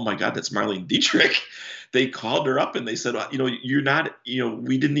went, "Oh my God, that's Marlene Dietrich," they called her up and they said, "You're not,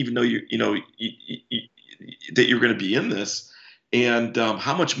 we didn't even know that you were going to be in this, and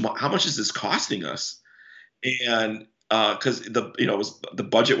how much is this costing us?" And because the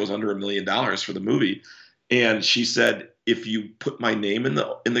budget was under $1 million for the movie, and she said, "If you put my name in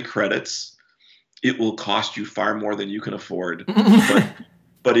the credits, it will cost you far more than you can afford."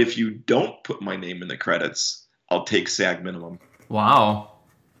 But if you don't put my name in the credits, I'll take SAG minimum. Wow.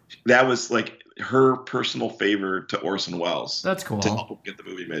 That was her personal favor to Orson Welles. That's cool. To help him get the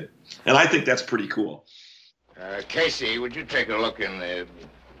movie made. And I think that's pretty cool. Casey, would you take a look in the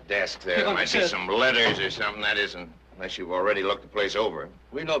desk there? There might be some letters or something. That isn't, unless you've already looked the place over.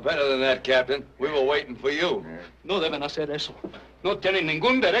 We know better than that, Captain. We were waiting for you. No deben hacer eso. No tienen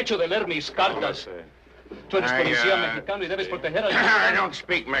ningún derecho de leer mis cartas. Tú eres policía mexicano y debes proteger al I don't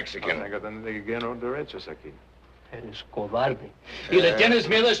speak Mexican. Eres cobarde. Y le tienes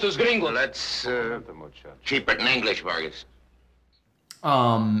miedo a estos gringos. Let's keep it in English, Vargas.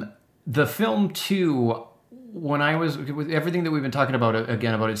 The film too, when I was with everything that we've been talking about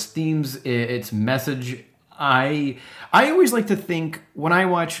about its themes, its message, I always like to think when I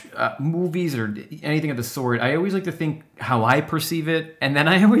watch movies or anything of the sort, I always like to think how I perceive it, and then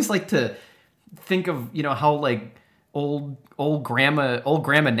I always like to think of how old grandma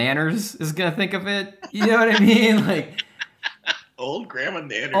Nanners is gonna think of it. You know what I mean? Old grandma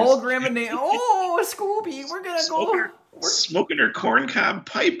Nanners. Oh, Scooby, we're gonna go smoking her corncob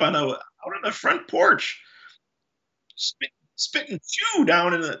pipe out on the front porch, spitting chew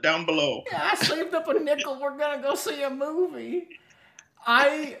down below. Yeah, I saved up a nickel. We're gonna go see a movie.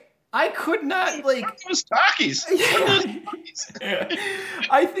 I could not those talkies.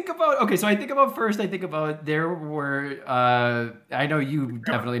 I think about there were I know you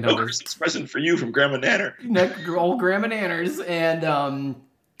definitely know this. Christmas present for you from Grandma Nanner. Old Grandma Nanners, and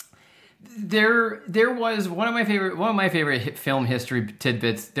there was one of my favorite film history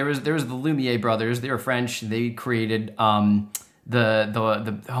tidbits. There was the Lumiere brothers. They were French. They created the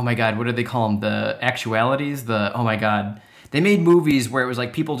oh my God, what did they call them? The actualities. Oh my God. They made movies where it was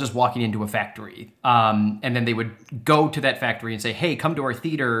people just walking into a factory, and then they would go to that factory and say, "Hey, come to our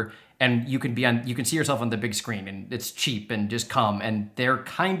theater, and you can see yourself on the big screen, and it's cheap, and just come." And they're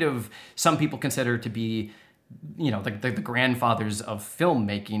kind of, some people consider to be, the grandfathers of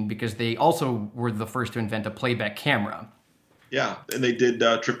filmmaking, because they also were the first to invent a playback camera. Yeah, and they did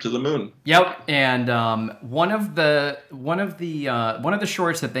Trip to the Moon. Yep, and one of the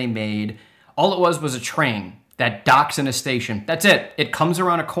shorts that they made, all it was a train that docks in a station. That's it. It comes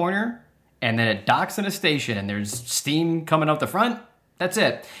around a corner, and then it docks in a station, and there's steam coming out the front. That's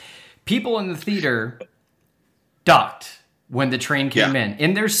it. People in the theater ducked when the train came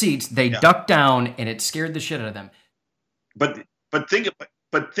in their seats. They ducked down, and it scared the shit out of them. But think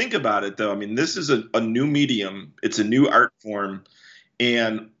about it, though. I mean, this is a new medium. It's a new art form,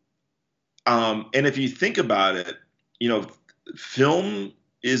 and if you think about it, film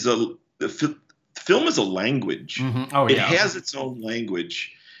is a language. Mm-hmm. Oh, it has its own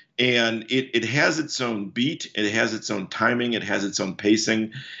language, and it has its own beat, it has its own timing, it has its own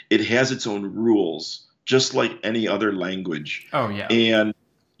pacing, it has its own rules, just like any other language. Oh yeah. And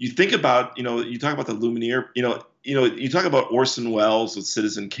you think about, you talk about the Lumiere, you talk about Orson Welles with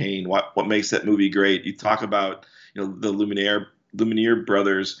Citizen Kane, what makes that movie great. You talk about, the Lumiere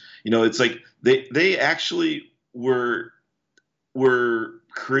brothers. It's like they actually were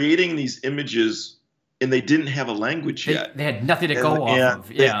creating these images, and they didn't have a language yet. They had nothing to go off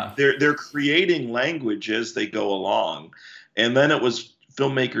of. Yeah. They're creating language as they go along. And then it was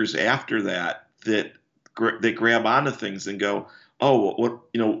filmmakers after that grab onto things and go, oh, what,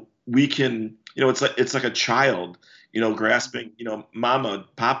 we can, it's like a child, grasping, mama,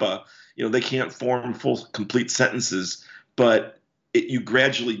 papa, they can't form full, complete sentences, but you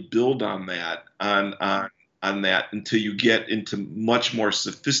gradually build on that, on that until you get into much more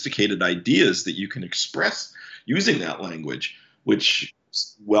sophisticated ideas that you can express using that language, which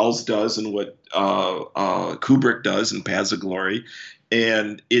Wells does and what Kubrick does in Paths of Glory.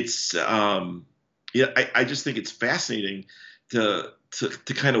 And it's, I just think it's fascinating to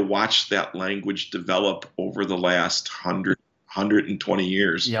kind of watch that language develop over the last 120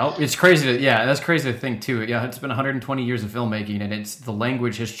 years. Yeah, it's crazy. That's crazy to think too. Yeah, it's been 120 years of filmmaking, and the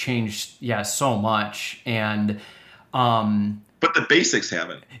language has changed. Yeah, so much, and but the basics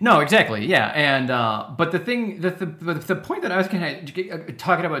haven't. No, exactly. Yeah, and but the thing, the point that I was kind of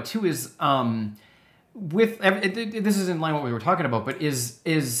talking about too is with this is in line with what we were talking about, but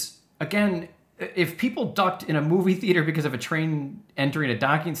is again, if people ducked in a movie theater because of a train entering a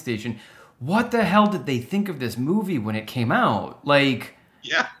docking station, what the hell did they think of this movie when it came out? Like,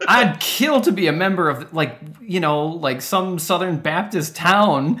 yeah. I'd kill to be a member of, like some Southern Baptist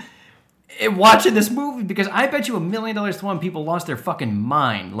town watching this movie, because I bet you $1 million to one people lost their fucking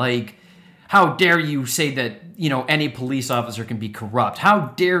mind. Like, how dare you say that, any police officer can be corrupt?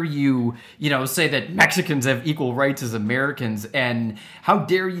 How dare you, say that Mexicans have equal rights as Americans? And how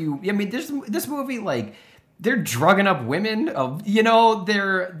dare you, this movie, like, they're drugging up women.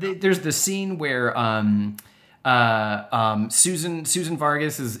 There's the scene where Susan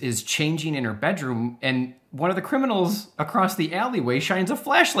Vargas is changing in her bedroom, and one of the criminals across the alleyway shines a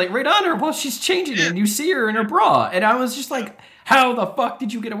flashlight right on her while she's changing it, and you see her in her bra. And I was just like, how the fuck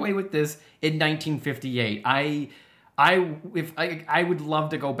did you get away with this in 1958? I would love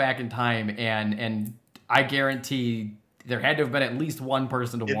to go back in time, and I guarantee there had to have been at least one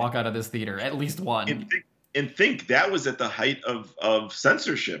person to walk out of this theater, at least one. And think that was at the height of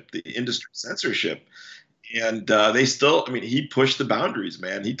censorship, the industry censorship. And they still, he pushed the boundaries,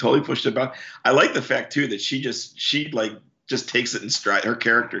 man. He totally pushed it back. I like the fact too that she just takes it in stride. Her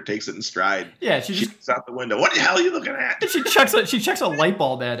character takes it in stride. Yeah, she looks out the window. What the hell are you looking at? She chucks a light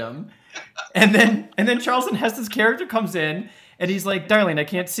bulb at him, and then Charlton Heston's character comes in, and he's like, "Darling, I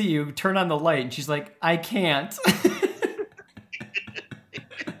can't see you. Turn on the light." And she's like, "I can't."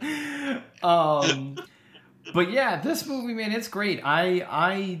 But yeah, this movie, man, it's great.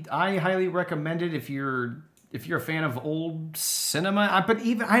 I highly recommend it if you're a fan of old cinema. But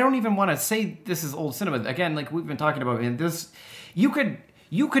even I don't even want to say this is old cinema. Again, like we've been talking about, in this, you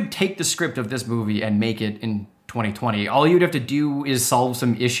could take the script of this movie and make it in 2020. All you'd have to do is solve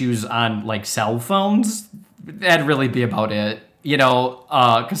some issues on like cell phones. That'd really be about it.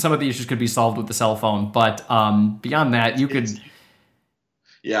 Because some of the issues could be solved with the cell phone. But beyond that, you could.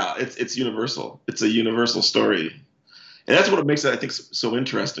 Yeah, it's universal. It's a universal story, and that's what makes it, I think, so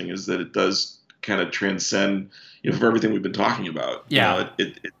interesting, is that it does kind of transcend, for everything we've been talking about. Yeah,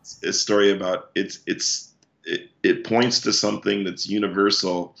 it's a story about it points to something that's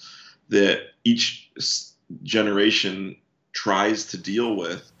universal that each generation tries to deal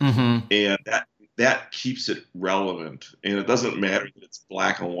with, and that keeps it relevant. And it doesn't matter that it's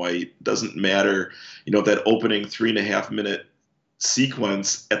black and white. It doesn't matter, that opening 3.5 minute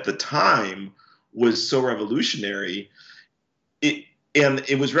sequence at the time was so revolutionary.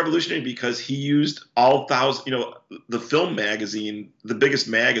 It was revolutionary because he used all 1,000, the film magazine, the biggest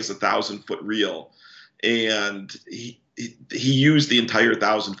mag is 1,000-foot reel. And he used the entire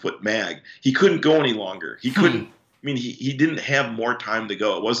 1,000-foot mag. He couldn't go any longer. He couldn't, he didn't have more time to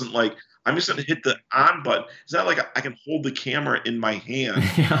go. It wasn't like, I'm just going to hit the on button. It's not like I can hold the camera in my hand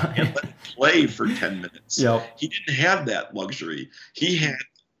and let it play for 10 minutes. Yep. He didn't have that luxury. He had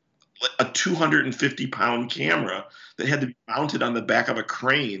a 250-pound camera that had to be mounted on the back of a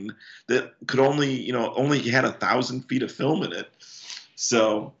crane that could only had 1,000 feet of film in it.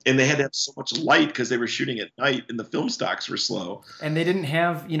 So, and they had to have so much light because they were shooting at night and the film stocks were slow. And they didn't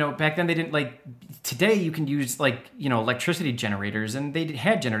have, back then they didn't, like, today you can use, like, electricity generators, and they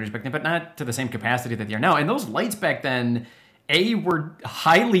had generators back then, but not to the same capacity that they are now. And those lights back then, A, were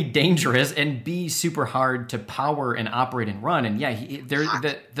highly dangerous, and B, super hard to power and operate and run. And yeah, the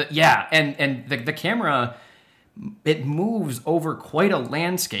camera, it moves over quite a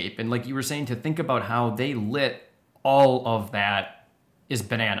landscape. And like you were saying, to think about how they lit all of that is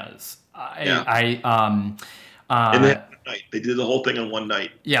bananas. And they did the whole thing in one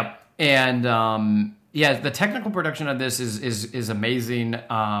night. Yep. And the technical production of this is amazing.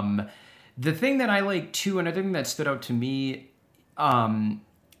 The thing that I like too, and I think that stood out to me,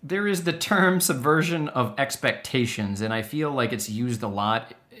 there is the term subversion of expectations, and I feel like it's used a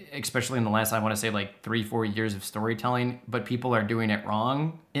lot, especially in the last, I want to say, like 3-4 years of storytelling, but people are doing it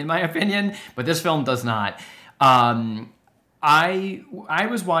wrong, in my opinion. But this film does not. I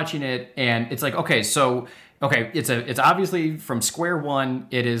was watching it, and it's like, it's obviously from square one,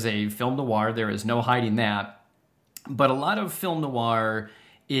 it is a film noir. There is no hiding that. But a lot of film noir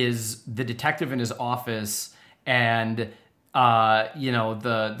is the detective in his office, and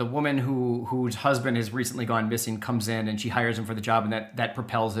the woman whose husband has recently gone missing comes in, and she hires him for the job, and that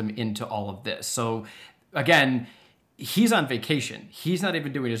propels him into all of this. So again, he's on vacation. He's not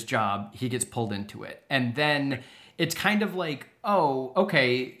even doing his job. He gets pulled into it, and then it's kind of like, oh,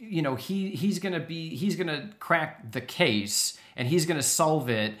 okay, he's gonna crack the case and he's gonna solve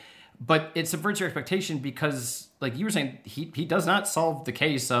it, but it subverts your expectation because, like you were saying, he does not solve the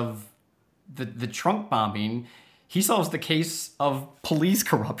case of the trunk bombing. He solves the case of police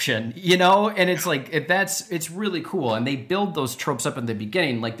corruption, and it's like, it's really cool. And they build those tropes up in the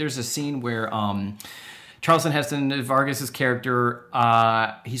beginning. Like there's a scene where Charleston Heston, Vargas's character,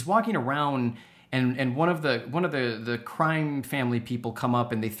 he's walking around, and one of the crime family people come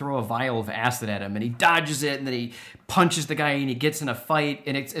up and they throw a vial of acid at him, and he dodges it, and then he punches the guy, and he gets in a fight,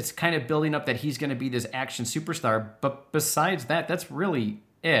 and it's kind of building up that he's going to be this action superstar. But besides that, that's really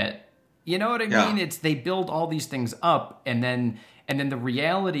it. You know what I mean? It's, they build all these things up, and then the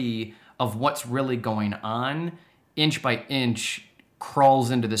reality of what's really going on, inch by inch,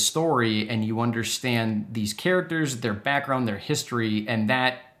 crawls into the story, and you understand these characters, their background, their history, and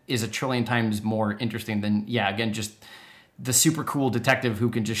that is a trillion times more interesting than, just the super cool detective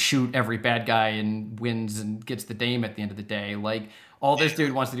who can just shoot every bad guy and wins and gets the dame at the end of the day. Like, all this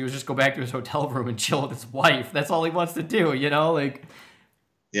dude wants to do is just go back to his hotel room and chill with his wife. That's all he wants to do, like...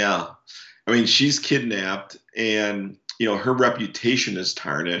 Yeah. I mean, she's kidnapped, and, her reputation is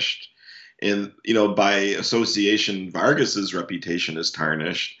tarnished. And, by association, Vargas's reputation is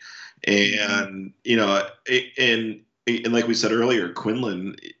tarnished. And, and like we said earlier,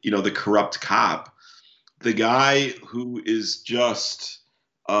 Quinlan, the corrupt cop, the guy who is just,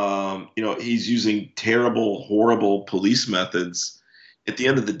 he's using terrible, horrible police methods. At the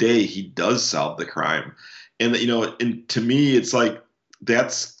end of the day, he does solve the crime. And, and to me, it's like,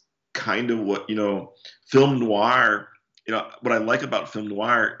 that's kind of what, film noir, what I like about film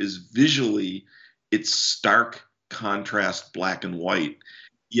noir is visually it's stark contrast, black and white,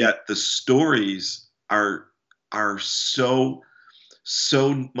 yet the stories are so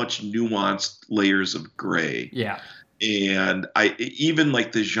much nuanced layers of gray. Yeah. And I even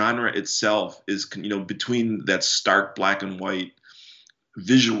like the genre itself is, between that stark black and white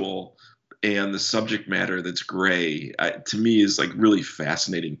visual and the subject matter that's gray, to me is like really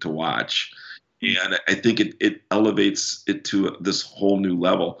fascinating to watch. And I think it elevates it to this whole new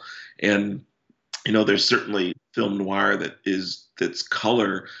level. And, there's certainly film noir that's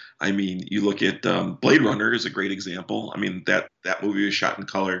color. I mean, you look at Blade Runner is a great example. I mean, that movie was shot in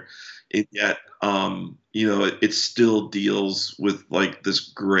color, and yet, it still deals with like this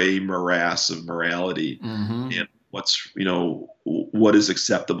gray morass of morality, and what's, what is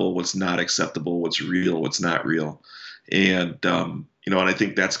acceptable, what's not acceptable, what's real, what's not real. And, and I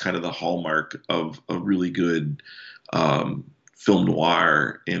think that's kind of the hallmark of a really good film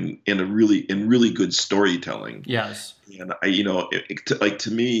noir and really good storytelling. Yes. And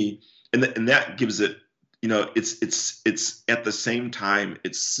to me, and that gives it, it's at the same time,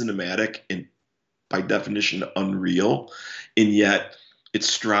 it's cinematic and by definition unreal. And yet it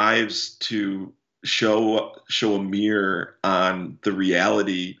strives to show a mirror on the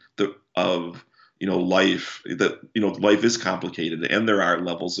reality of life, that life is complicated and there are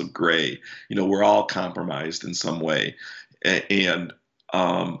levels of gray. We're all compromised in some way, and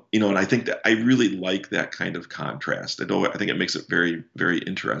and I think that I really like that kind of contrast. I think it makes it very, very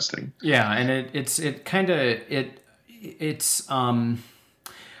interesting. Yeah, and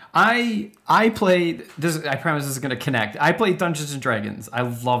I played this. I promise this is going to connect. I played Dungeons and Dragons. I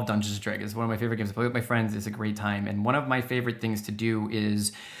love Dungeons and Dragons. It's one of my favorite games. I play with my friends. It's a great time. And one of my favorite things to do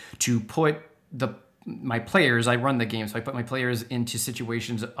is to put the my players, I run the game, so I put my players into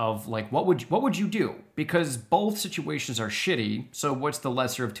situations of like, what would you do? Because both situations are shitty. So what's the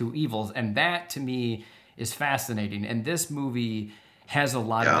lesser of two evils? And that to me is fascinating. And this movie has a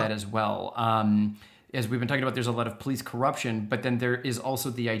lot of that as well. As we've been talking about, there's a lot of police corruption, but then there is also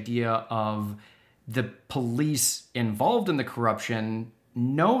the idea of the police involved in the corruption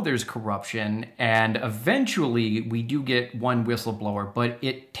know there's corruption, and eventually we do get one whistleblower, but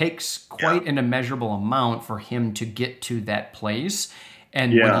it takes quite an immeasurable amount for him to get to that place.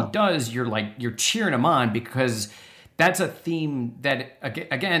 And when he does, you're cheering him on, because that's a theme that,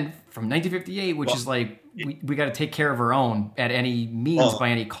 again, from 1958, which is like, we got to take care of our own at any means, by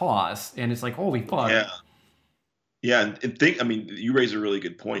any cost. And it's like, holy fuck. Yeah. And you raise a really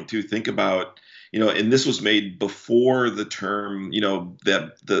good point too. Think about, and this was made before the term,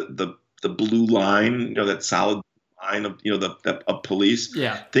 that the blue line, that solid line of, of police.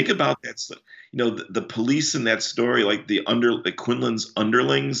 Yeah. Think about that. The police in that story, like Quinlan's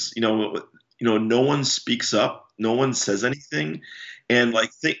underlings, no one speaks up, no one says anything. And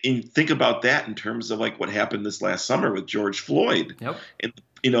like, think about that in terms of like what happened this last summer with George Floyd. Yep. And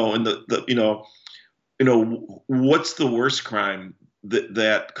what's the worst crime?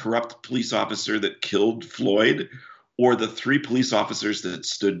 That corrupt police officer that killed Floyd, or the 3 police officers that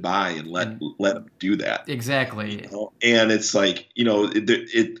stood by and let him do that? Exactly. And it's like,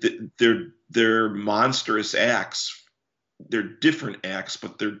 they're monstrous acts. They're different acts,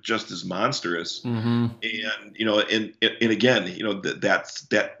 but they're just as monstrous. Mm-hmm. And again,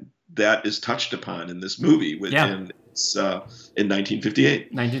 that is touched upon in this movie in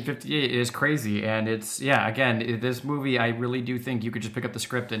 1958. 1958 is crazy, and it's again, this movie, I really do think you could just pick up the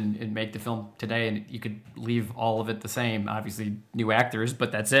script and make the film today, and you could leave all of it the same. Obviously, new actors,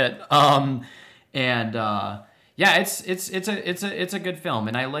 but that's it. It's a good film,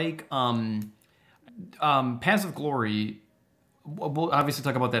 and I like Paths of Glory. We'll obviously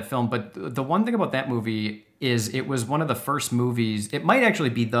talk about that film, but the one thing about that movie is it was one of the first movies. It might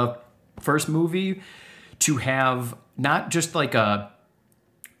actually be the first movie to have not just like an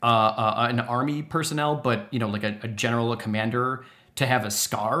army personnel, but like a general, a commander, to have a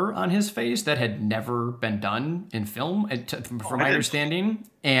scar on his face that had never been done in film, from my understanding.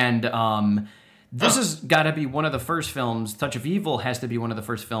 And this has got to be one of the first films. Touch of Evil has to be one of the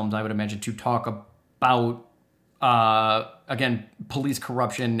first films, I would imagine, to talk about again, police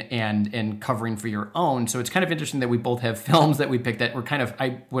corruption and covering for your own. So it's kind of interesting that we both have films that we picked that were kind of,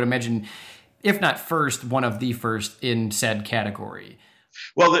 I would imagine, if not first, one of the first in said category.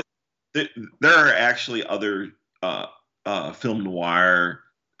 Well, there are actually other film noir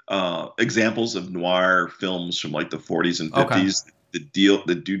examples of noir films from like the 40s and 50s that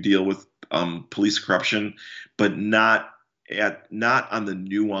do deal with police corruption, but not on the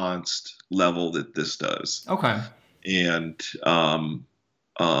nuanced level that this does. Okay. And I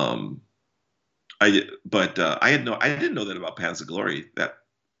didn't know that about Paths of Glory.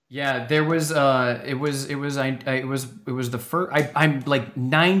 There was it was the first. I'm like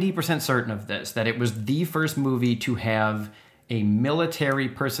 90% certain of this, that it was the first movie to have a military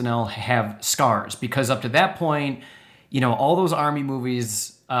personnel have scars, because up to that point, all those army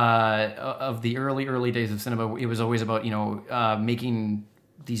movies of the early days of cinema, it was always about making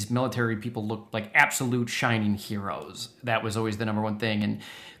these military people look like absolute shining heroes. That was always the number one thing. And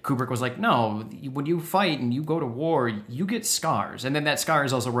Kubrick was like, no, when you fight and you go to war, you get scars. And then that scar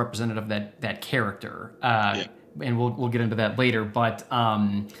is also representative of that character. And we'll get into that later. But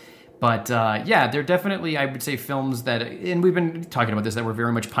they're definitely, I would say, films that, and we've been talking about this, that were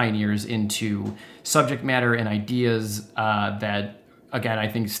very much pioneers into subject matter and ideas that, again, I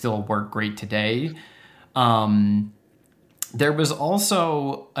think still work great today. There was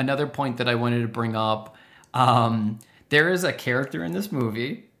also another point that I wanted to bring up. There is a character in this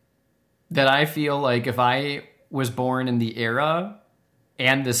movie that I feel like if I was born in the era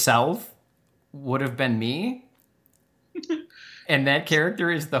and the South would have been me. And that character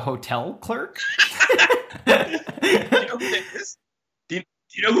is the hotel clerk. Do you know who that is? Do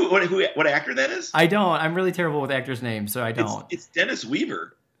you know what actor that is? I don't. I'm really terrible with actors' names, so I don't. It's Dennis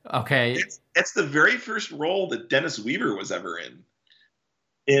Weaver. Okay. That's the very first role that Dennis Weaver was ever in.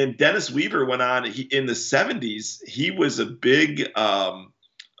 And Dennis Weaver went on in the 70s. He was a big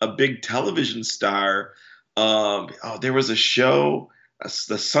television star. There was a show,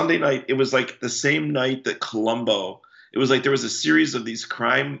 the Sunday night. It was like the same night that Columbo. It was like there was a series of these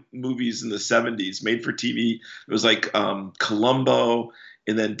crime movies in the 70s made for TV. It was like Columbo.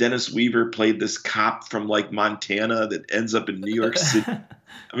 And then Dennis Weaver played this cop from like Montana that ends up in New York City.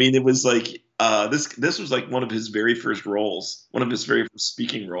 I mean, it was like This was like one of his very first roles, one of his very first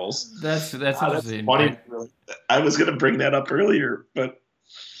speaking roles. That's interesting. Funny. I was going to bring that up earlier, but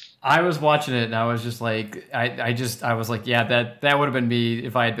I was watching it and I was just like, I was like, yeah, that would have been me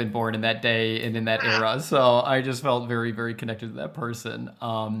if I had been born in that day and in that era. So I just felt very, very connected to that person.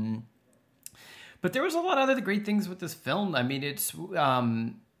 But there was a lot of other great things with this film. I mean, it's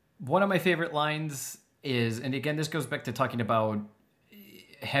one of my favorite lines is, and again, this goes back to talking about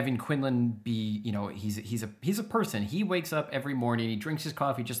having Quinlan be, he's a person. He wakes up every morning, he drinks his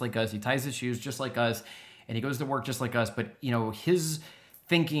coffee just like us, he ties his shoes just like us, and he goes to work just like us. But his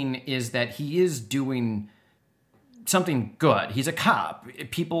thinking is that he is doing something good. He's a cop.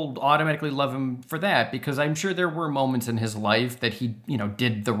 People automatically love him for that, because I'm sure there were moments in his life that he,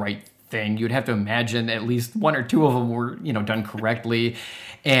 did the right thing. You'd have to imagine at least one or two of them were, done correctly.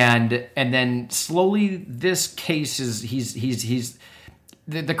 And then slowly this case is, he's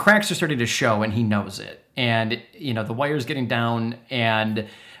the cracks are starting to show, and he knows it. And, the wire's getting down, and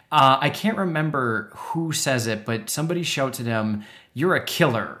I can't remember who says it, but somebody shouts at him, "You're a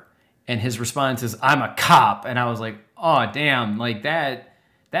killer." And his response is, "I'm a cop." And I was like, oh, damn, like that,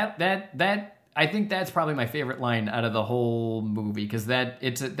 I think that's probably my favorite line out of the whole movie, because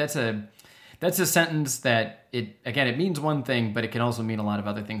that's a sentence that it means one thing, but it can also mean a lot of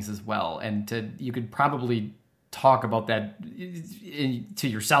other things as well. And you could probably talk about that to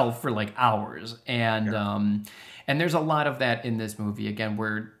yourself for like hours. And and there's a lot of that in this movie, again,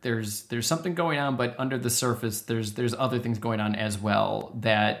 where there's something going on, but under the surface there's other things going on as well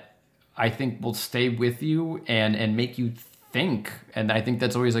that I think will stay with you and make you think. And I think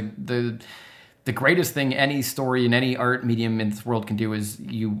that's always like the greatest thing any story in any art medium in this world can do is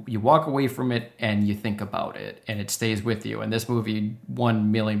you walk away from it and you think about it and it stays with you. And this movie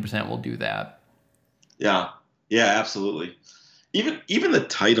 1,000,000% will do that. Yeah, absolutely. Even the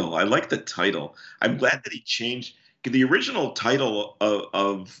title, I like the title. I'm glad that he changed. The original title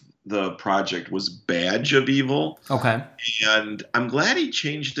of the project was Badge of Evil. Okay. And I'm glad he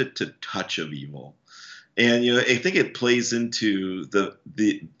changed it to Touch of Evil. And I think it plays into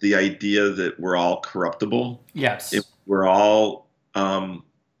the idea that we're all corruptible. Yes. We're all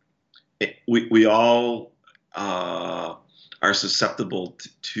we all are susceptible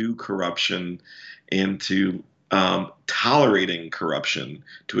to corruption and to tolerating corruption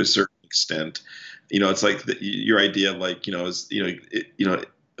to a certain extent. It's like your idea of like,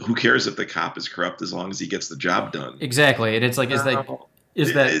 who cares if the cop is corrupt as long as he gets the job done? Exactly. And it's like,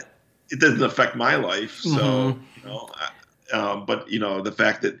 it doesn't affect my life. So, but the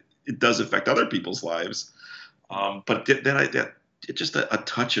fact that it does affect other people's lives. But then it's just a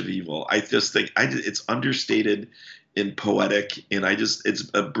touch of evil. I just think it's understated and poetic, and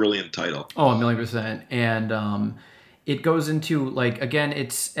it's a brilliant title. Oh, 1,000,000%. And it goes into, like, again,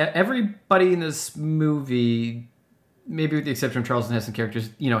 it's everybody in this movie, maybe with the exception of Charlton Heston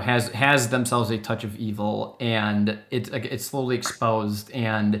characters, has themselves a touch of evil, and it's slowly exposed.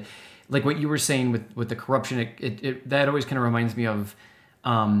 And like what you were saying with the corruption, that always kind of reminds me of.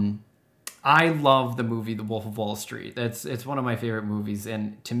 I love the movie The Wolf of Wall Street. It's one of my favorite movies,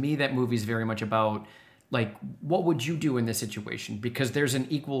 and to me, that movie is very much about, like, what would you do in this situation? Because there's an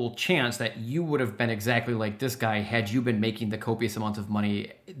equal chance that you would have been exactly like this guy had you been making the copious amounts of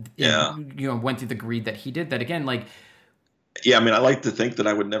money. Yeah. Went through the greed that he did. That again, like. Yeah, I mean, I like to think that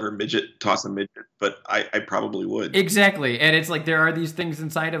I would never toss a midget, but I probably would. Exactly. And it's like there are these things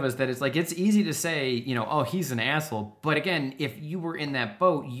inside of us that it's like it's easy to say, oh, he's an asshole. But again, if you were in that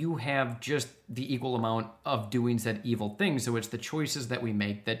boat, you have just the equal amount of doing said evil things. So it's the choices that we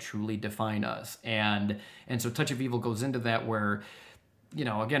make that truly define us. And so Touch of Evil goes into that where,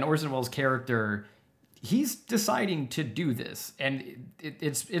 again, Orson Welles' character, he's deciding to do this, and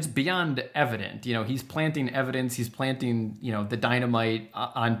it's beyond evident. He's planting evidence. He's planting, the dynamite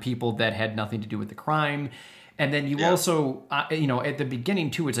on people that had nothing to do with the crime. And then you also, at the beginning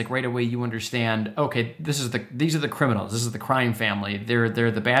too, it's like right away you understand, okay, these are the criminals. This is the crime family. They're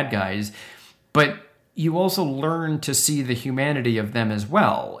the bad guys. But you also learn to see the humanity of them as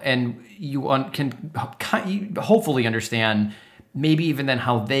well. And you can hopefully understand maybe even then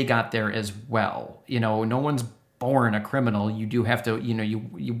how they got there as well. No one's born a criminal. You do have to,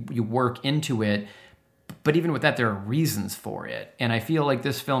 you work into it. But even with that, there are reasons for it. And I feel like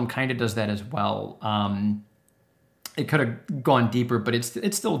this film kind of does that as well. It could have gone deeper, but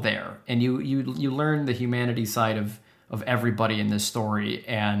it's still there. And you learn the humanity side of everybody in this story.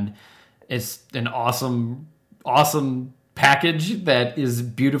 And it's an awesome package that is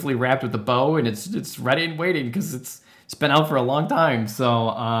beautifully wrapped with a bow, and it's ready and waiting because it's been out for a long time.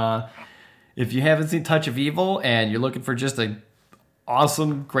 So if you haven't seen Touch of Evil and you're looking for just a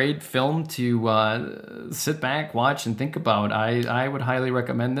awesome, great film to sit back, watch, and think about. I would highly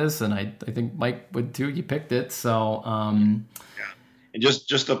recommend this, and I think Mike would too. You picked it, so. And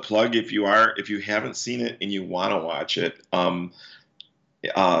just a plug, if you haven't seen it and you want to watch it,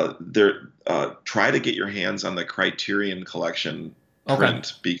 try to get your hands on the Criterion Collection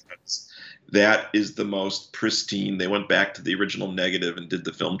print, because that is the most pristine. They went back to the original negative and did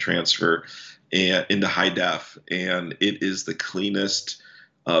the film transfer into high def, and it is the cleanest,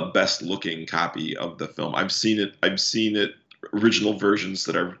 best looking copy of the film. I've seen it original versions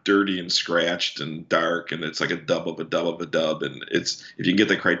that are dirty and scratched and dark, and it's like a dub of a dub of a dub, and if you can get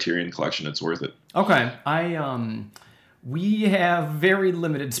the Criterion Collection, it's worth it. Okay. We have very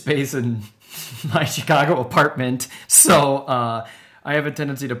limited space in my Chicago apartment, so I have a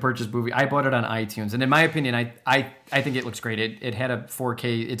tendency to purchase movies. I bought it on iTunes, and in my opinion, I think it looks great. It had a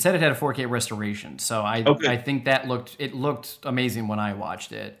 4K. It said it had a 4K restoration, so I think that looked amazing when I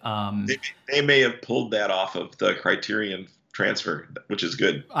watched it. They may have pulled that off of the Criterion transfer, which is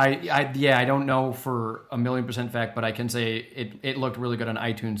good. I don't know for 1,000,000% fact, but I can say it looked really good on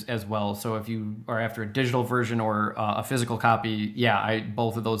iTunes as well. So if you are after a digital version or a physical copy,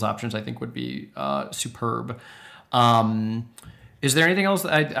 both of those options I think would be superb. Is there anything else?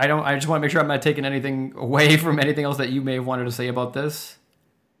 I just want to make sure I'm not taking anything away from anything else that you may have wanted to say about this.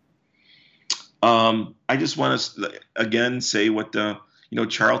 I just want to again say what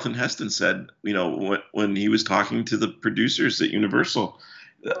Charlton Heston said, when he was talking to the producers at Universal,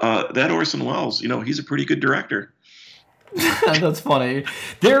 that Orson Welles, he's a pretty good director. That's funny.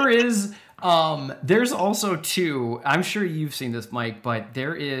 There's also too, I'm sure you've seen this, Mike, but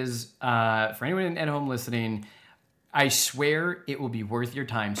there is, for anyone at home listening, I swear it will be worth your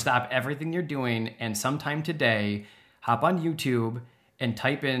time. Stop everything you're doing and sometime today, hop on YouTube and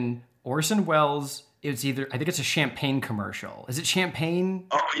type in Orson Welles. I think it's a champagne commercial. Is it champagne?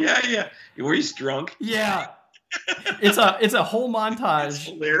 Oh yeah. Where he's drunk. Yeah. It's a whole montage. That's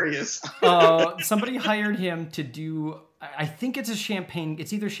hilarious. Somebody hired him to do, I think it's a champagne.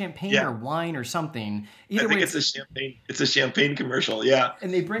 It's either champagne or wine or something. Either way, it's a champagne. It's a champagne commercial. Yeah.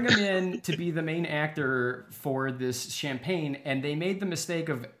 And they bring him in to be the main actor for this champagne, and they made the mistake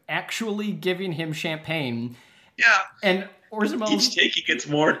of actually giving him champagne. Yeah. And Orson Welles, each take he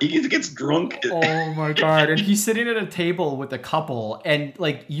gets drunk. Oh my God. And he's sitting at a table with a couple, and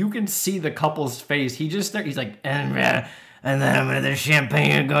like you can see the couple's face. He's like, and then I'm gonna the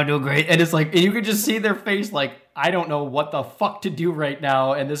champagne gonna do great. And it's like, and you can just see their face like, I don't know what the fuck to do right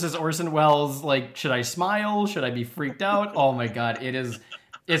now. And this is Orson Welles, like, should I smile? Should I be freaked out? Oh my God.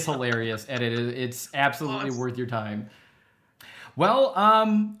 It's hilarious, and it's absolutely worth your time. Well,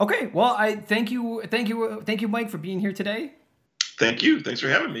 okay. Well, I thank you, Mike, for being here today. Thank you. Thanks for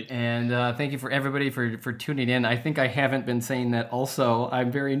having me. And thank you for everybody for tuning in. I think I haven't been saying that also.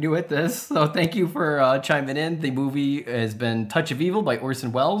 I'm very new at this. So thank you for chiming in. The movie has been Touch of Evil by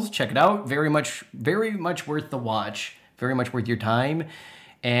Orson Welles. Check it out. Very much worth the watch. Very much worth your time.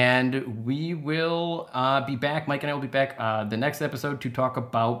 And we will be back. Mike and I will be back the next episode to talk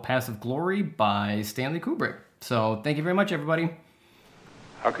about Passive Glory by Stanley Kubrick. So thank you very much, everybody.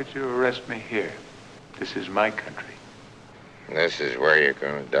 How could you arrest me here? This is my country. This is where you're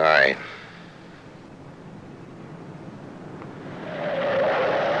gonna die.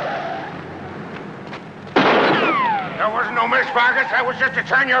 There wasn't no miss, Vargas. That was just to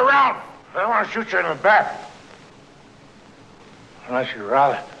turn you around. I don't want to shoot you in the back. Unless you'd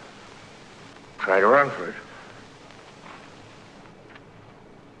rather try to run for it.